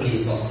to this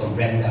place of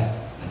surrender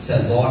and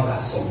say, Lord, I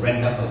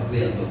surrender my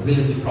will. The will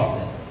is the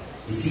problem.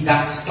 You see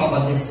that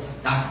stubbornness,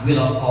 that will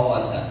of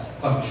ours,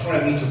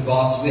 contrary to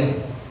God's will.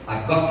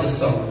 I've got to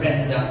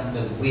surrender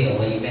the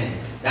will. Amen.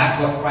 That's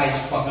what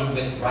Christ struggled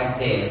with right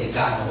there. If you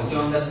got would you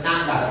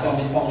understand that? That's what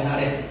I'm pointing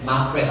at it.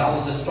 My friend, that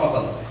was the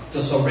struggle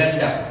to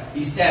surrender.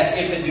 He said,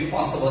 if it be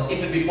possible,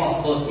 take,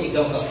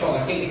 there was a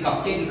struggle. Take the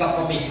cup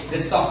from me.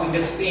 This suffering,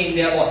 this pain,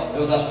 there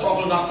was a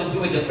struggle not to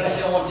do it. The flesh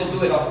didn't want to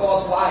do it. Of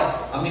course, why?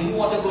 I mean, who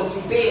want to go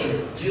through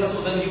pain? Jesus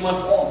was in human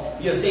form.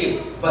 You're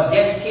saved. But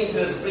then he came to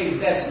this place,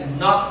 says,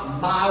 not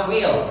my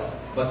will,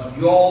 but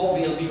your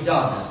will be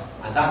done.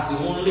 And that's the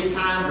only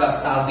time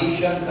that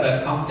salvation could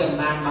have come to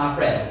man, my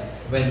friend,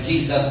 when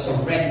Jesus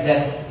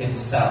surrendered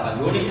himself. And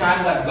the only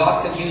time that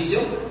God can use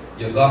you,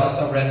 you've got to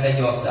surrender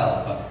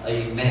yourself.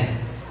 Amen.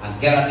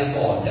 And get at this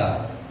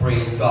altar.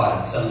 Praise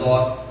God. And say,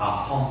 Lord,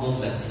 I humble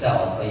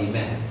myself.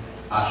 Amen.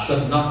 I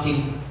should not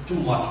think too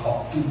much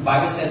of you. The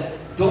Bible said,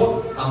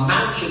 a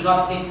man should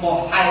not think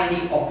more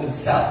highly of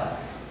himself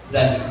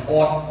than he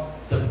ought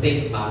to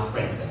think, my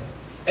friend.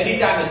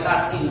 Anytime you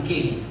start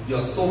thinking you're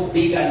so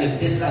big and you're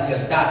this and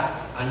you're that,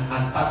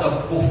 and start to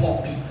go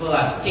for people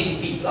and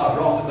think people are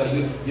wrong because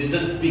you're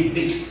just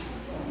big.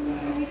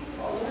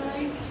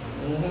 Alright.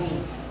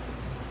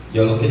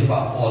 You're looking for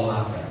a fall,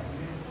 my friend.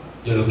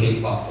 You're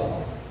looking for a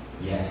fall.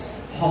 Yes.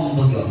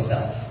 Humble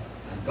yourself.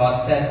 And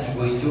God says He's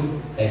going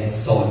to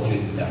exalt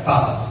you.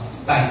 Father,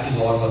 thank you,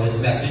 Lord, for this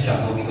message. I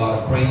know we got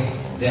to pray.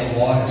 Dear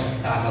Lord,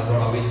 time has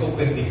run away so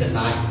quickly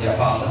tonight, dear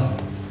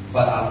Father.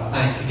 But I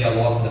thank you, dear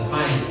Lord, for the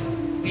fine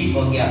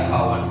people here at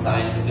Power and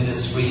Science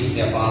Ministries,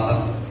 dear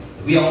Father.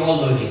 We are all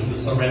learning to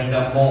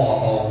surrender more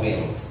of our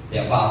wills,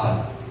 dear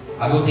Father.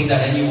 I don't think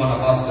that any one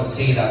of us could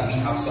say that we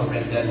have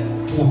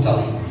surrendered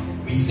totally.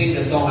 We sing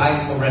the song, I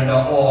surrender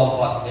all,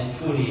 but in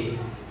truly,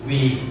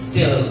 we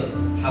still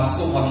have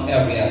so much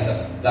areas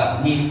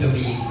that need to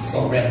be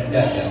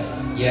surrendered.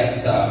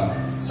 Yes,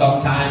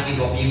 sometimes we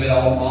will be with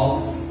our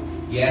mouths.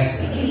 Yes,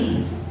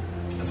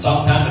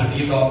 sometimes we'll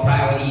be with our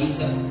priorities.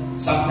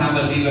 Sometimes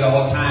we'll be with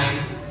our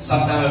time.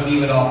 Sometimes we'll be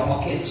with our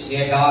pockets,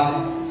 dear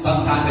God.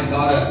 Sometimes we've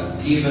got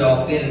to deal with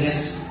our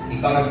bitterness.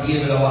 We've got to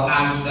deal with our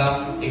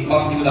anger. We've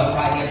got to deal with our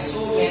pride. There's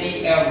so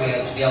many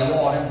areas, dear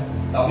Lord,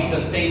 that we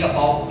could think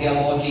about, dear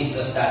Lord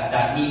Jesus,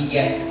 that need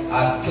yet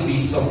to be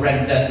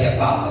surrendered, dear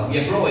Father. We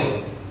are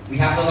growing. We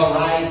have not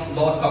arrived,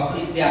 Lord,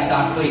 completely at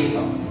that place.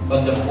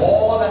 But the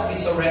more that we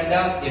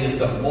surrender, it is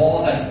the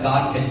more that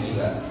God can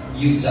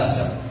use us.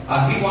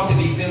 And we want to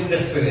be filled with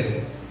the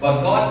Spirit.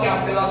 But God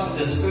can fill us with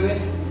the Spirit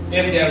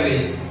if there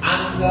is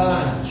anger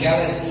and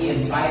jealousy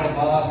inside of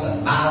us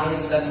and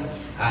malice,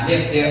 and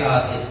if there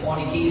is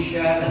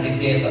fornication, and if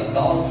there's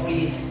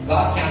adultery,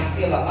 God can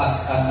fill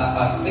us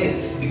at this.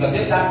 Because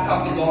if that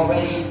cup is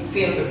already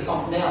filled with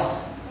something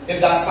else, if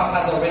that cup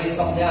has already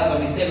something else,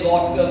 and we say,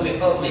 Lord, fill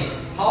me,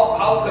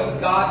 how could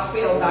God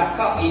fill that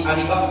cup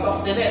and He got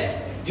something in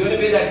it? The only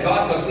way that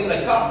God could fill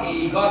a cup,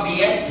 He got to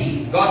be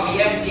empty. God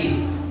be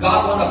empty.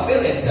 God want to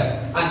fill it.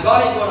 And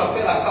God ain't going to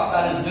fill a cup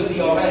that is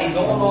dirty already.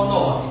 No, no,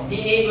 no.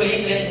 He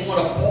ain't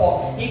going to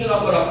pour. He's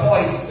not going to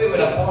pour His Spirit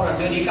upon a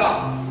dirty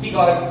cup. He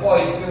got to pour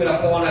His Spirit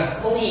upon a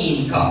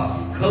clean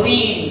cup.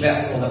 Clean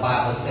vessel, the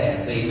Bible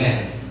says.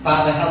 Amen.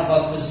 Father, help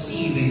us to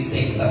see these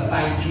things. I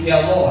thank you,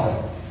 dear Lord,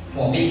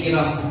 for making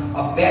us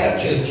a better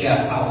church here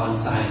at Power and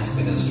Science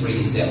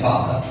Ministries, dear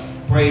Father.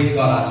 Praise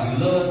God as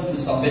we learn to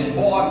submit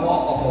more and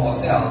more of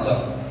ourselves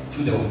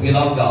to the will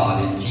of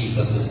God in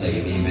Jesus'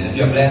 name. Amen. If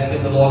you're blessed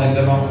with the Lord, a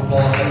good round of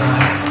applause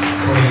tonight.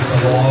 Praise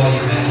the Lord.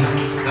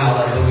 Amen.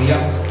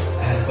 Hallelujah.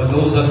 And for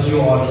those of you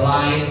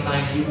online,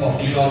 thank you for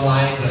being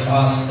online with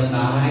us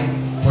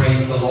tonight.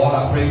 Praise the Lord.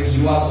 I pray for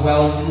you as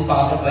well too.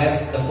 Father,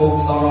 bless the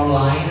folks on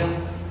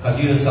online.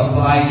 Continue to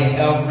supply their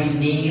every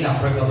need. I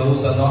pray for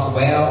those who are not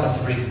well, that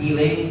you bring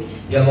healing,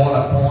 dear Lord,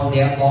 upon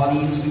their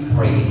bodies. We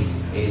pray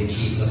in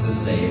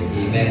Jesus' name.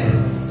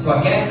 Amen. So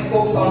again,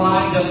 folks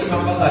online, just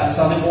remember that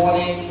Sunday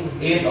morning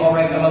is our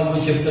regular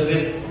worship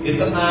service.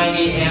 It's at 9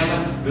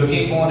 a.m. We're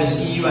looking forward to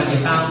see you and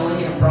your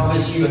family. I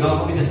promise you're not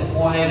going to be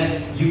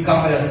disappointed. You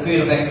come with a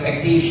spirit of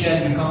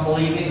expectation. You come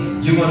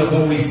believing. You're going to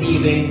go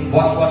receiving.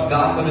 Watch what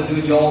God's going to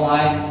do in your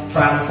life.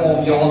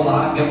 Transform your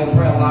life. You have a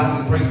prayer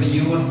life. We pray for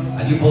you.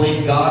 And you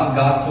believe God.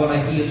 God's going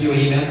to heal you.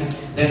 Amen.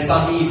 Then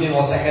Sunday evening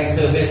or second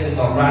service is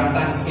our grand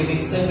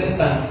Thanksgiving service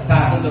and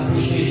Pastor's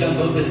Appreciation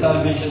Birthday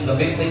Celebrations, a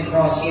big thing for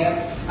us here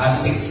at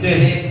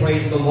 6:30.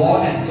 Praise the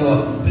Lord. And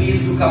so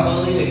please do come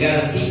early to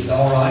get a seat,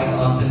 alright,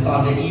 on this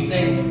Sunday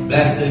evening.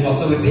 Bless the Lord.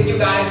 So we bid you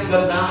guys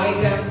good night.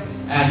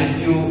 And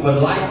if you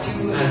would like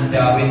to, and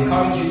we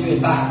encourage you to in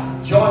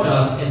fact join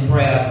us in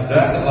prayer as the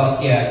rest of us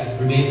here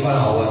remain for an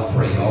hour and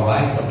pray.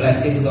 Alright. So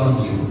blessings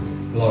on you.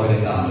 Glory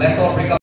to God. Let's all break up.